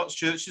Orthodox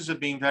churches have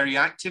been very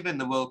active in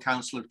the World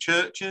Council of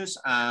Churches,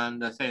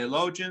 and the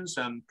theologians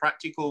and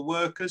practical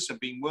workers have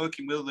been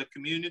working with the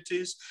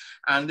communities,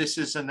 and this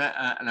is an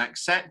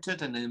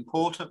accepted and an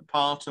important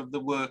part of the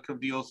work of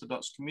the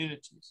Orthodox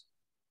communities.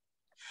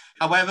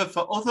 However,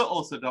 for other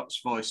Orthodox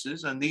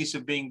voices, and these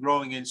have been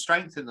growing in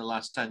strength in the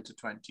last 10 to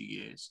 20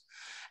 years,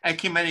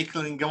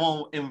 ecumenical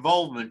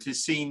involvement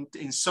is seen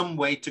in some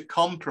way to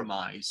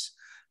compromise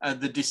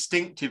the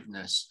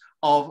distinctiveness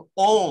of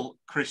all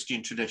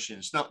Christian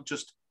traditions, not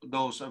just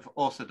those of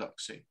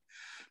Orthodoxy,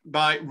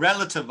 by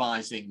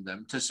relativizing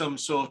them to some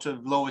sort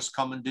of lowest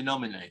common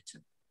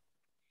denominator.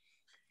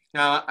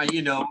 Now,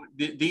 you know,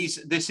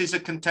 this is a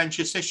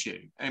contentious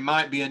issue. It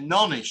might be a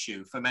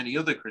non-issue for many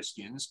other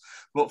Christians,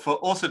 but for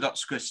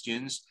Orthodox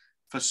Christians,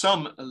 for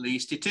some at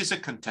least, it is a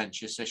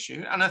contentious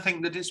issue, and I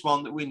think that it's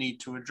one that we need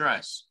to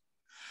address.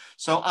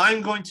 So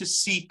I'm going to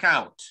seek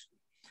out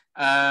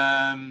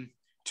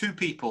two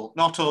people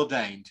not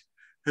ordained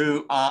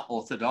who are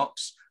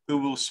Orthodox, who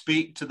will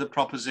speak to the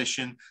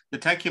proposition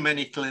that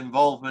ecumenical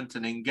involvement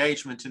and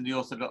engagement in the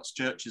Orthodox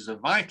Church is a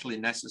vitally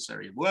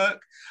necessary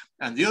work.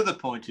 And the other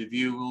point of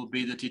view will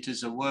be that it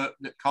is a work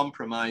that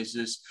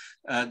compromises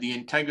the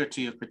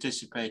integrity of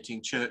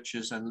participating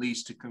churches and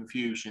leads to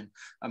confusion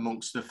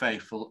amongst the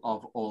faithful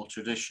of all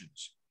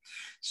traditions.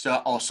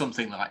 So, or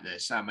something like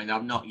this. I mean,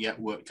 I've not yet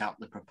worked out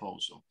the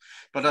proposal,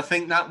 but I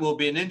think that will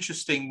be an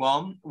interesting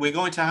one. We're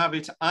going to have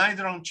it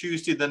either on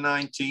Tuesday the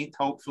 19th,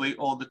 hopefully,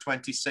 or the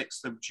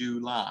 26th of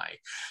July.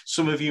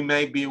 Some of you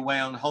may be away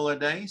on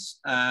holidays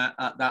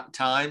at that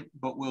time,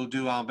 but we'll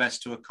do our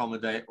best to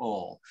accommodate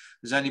all.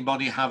 Does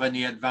anybody have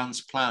any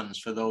advanced plans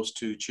for those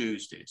 2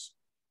 Tuesdays?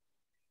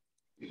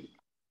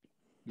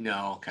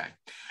 No, okay.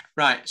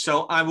 Right,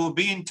 so I will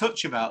be in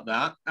touch about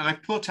that. I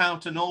put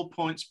out an all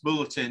points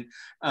bulletin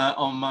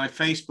on my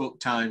Facebook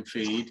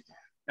timeline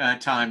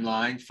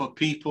for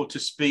people to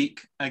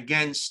speak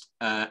against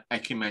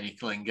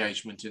ecumenical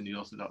engagement in the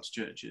Orthodox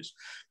churches,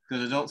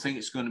 because I don't think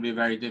it's going to be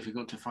very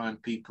difficult to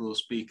find people who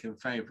speak in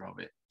favour of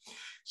it.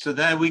 So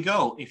there we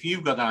go. If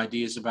you've got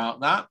ideas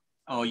about that,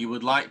 or you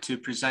would like to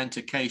present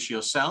a case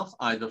yourself,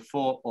 either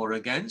for or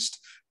against,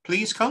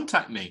 please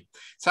contact me.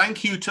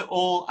 Thank you to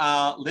all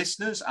our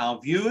listeners, our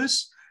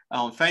viewers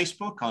on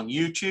Facebook, on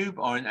YouTube,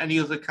 or in any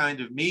other kind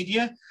of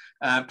media.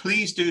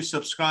 Please do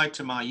subscribe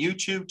to my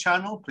YouTube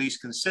channel. Please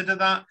consider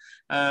that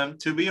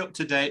to be up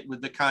to date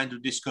with the kind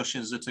of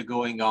discussions that are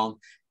going on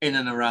in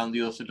and around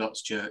the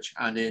Orthodox Church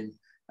and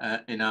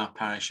in our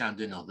parish and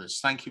in others.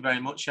 Thank you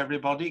very much,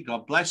 everybody.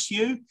 God bless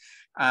you.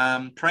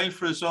 Pray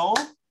for us all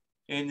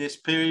in this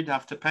period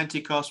after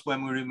Pentecost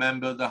when we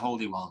remember the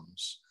holy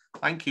ones.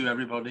 Thank you,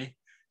 everybody.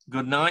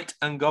 Good night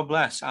and God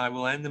bless. I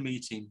will end the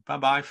meeting.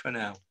 Bye-bye for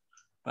now.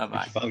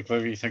 Bye-bye.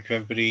 Thank you,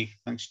 everybody.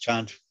 Thanks,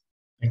 Chad.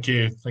 Thank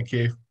you. Thank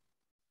you.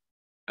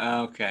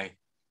 Okay.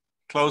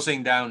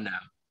 Closing down now.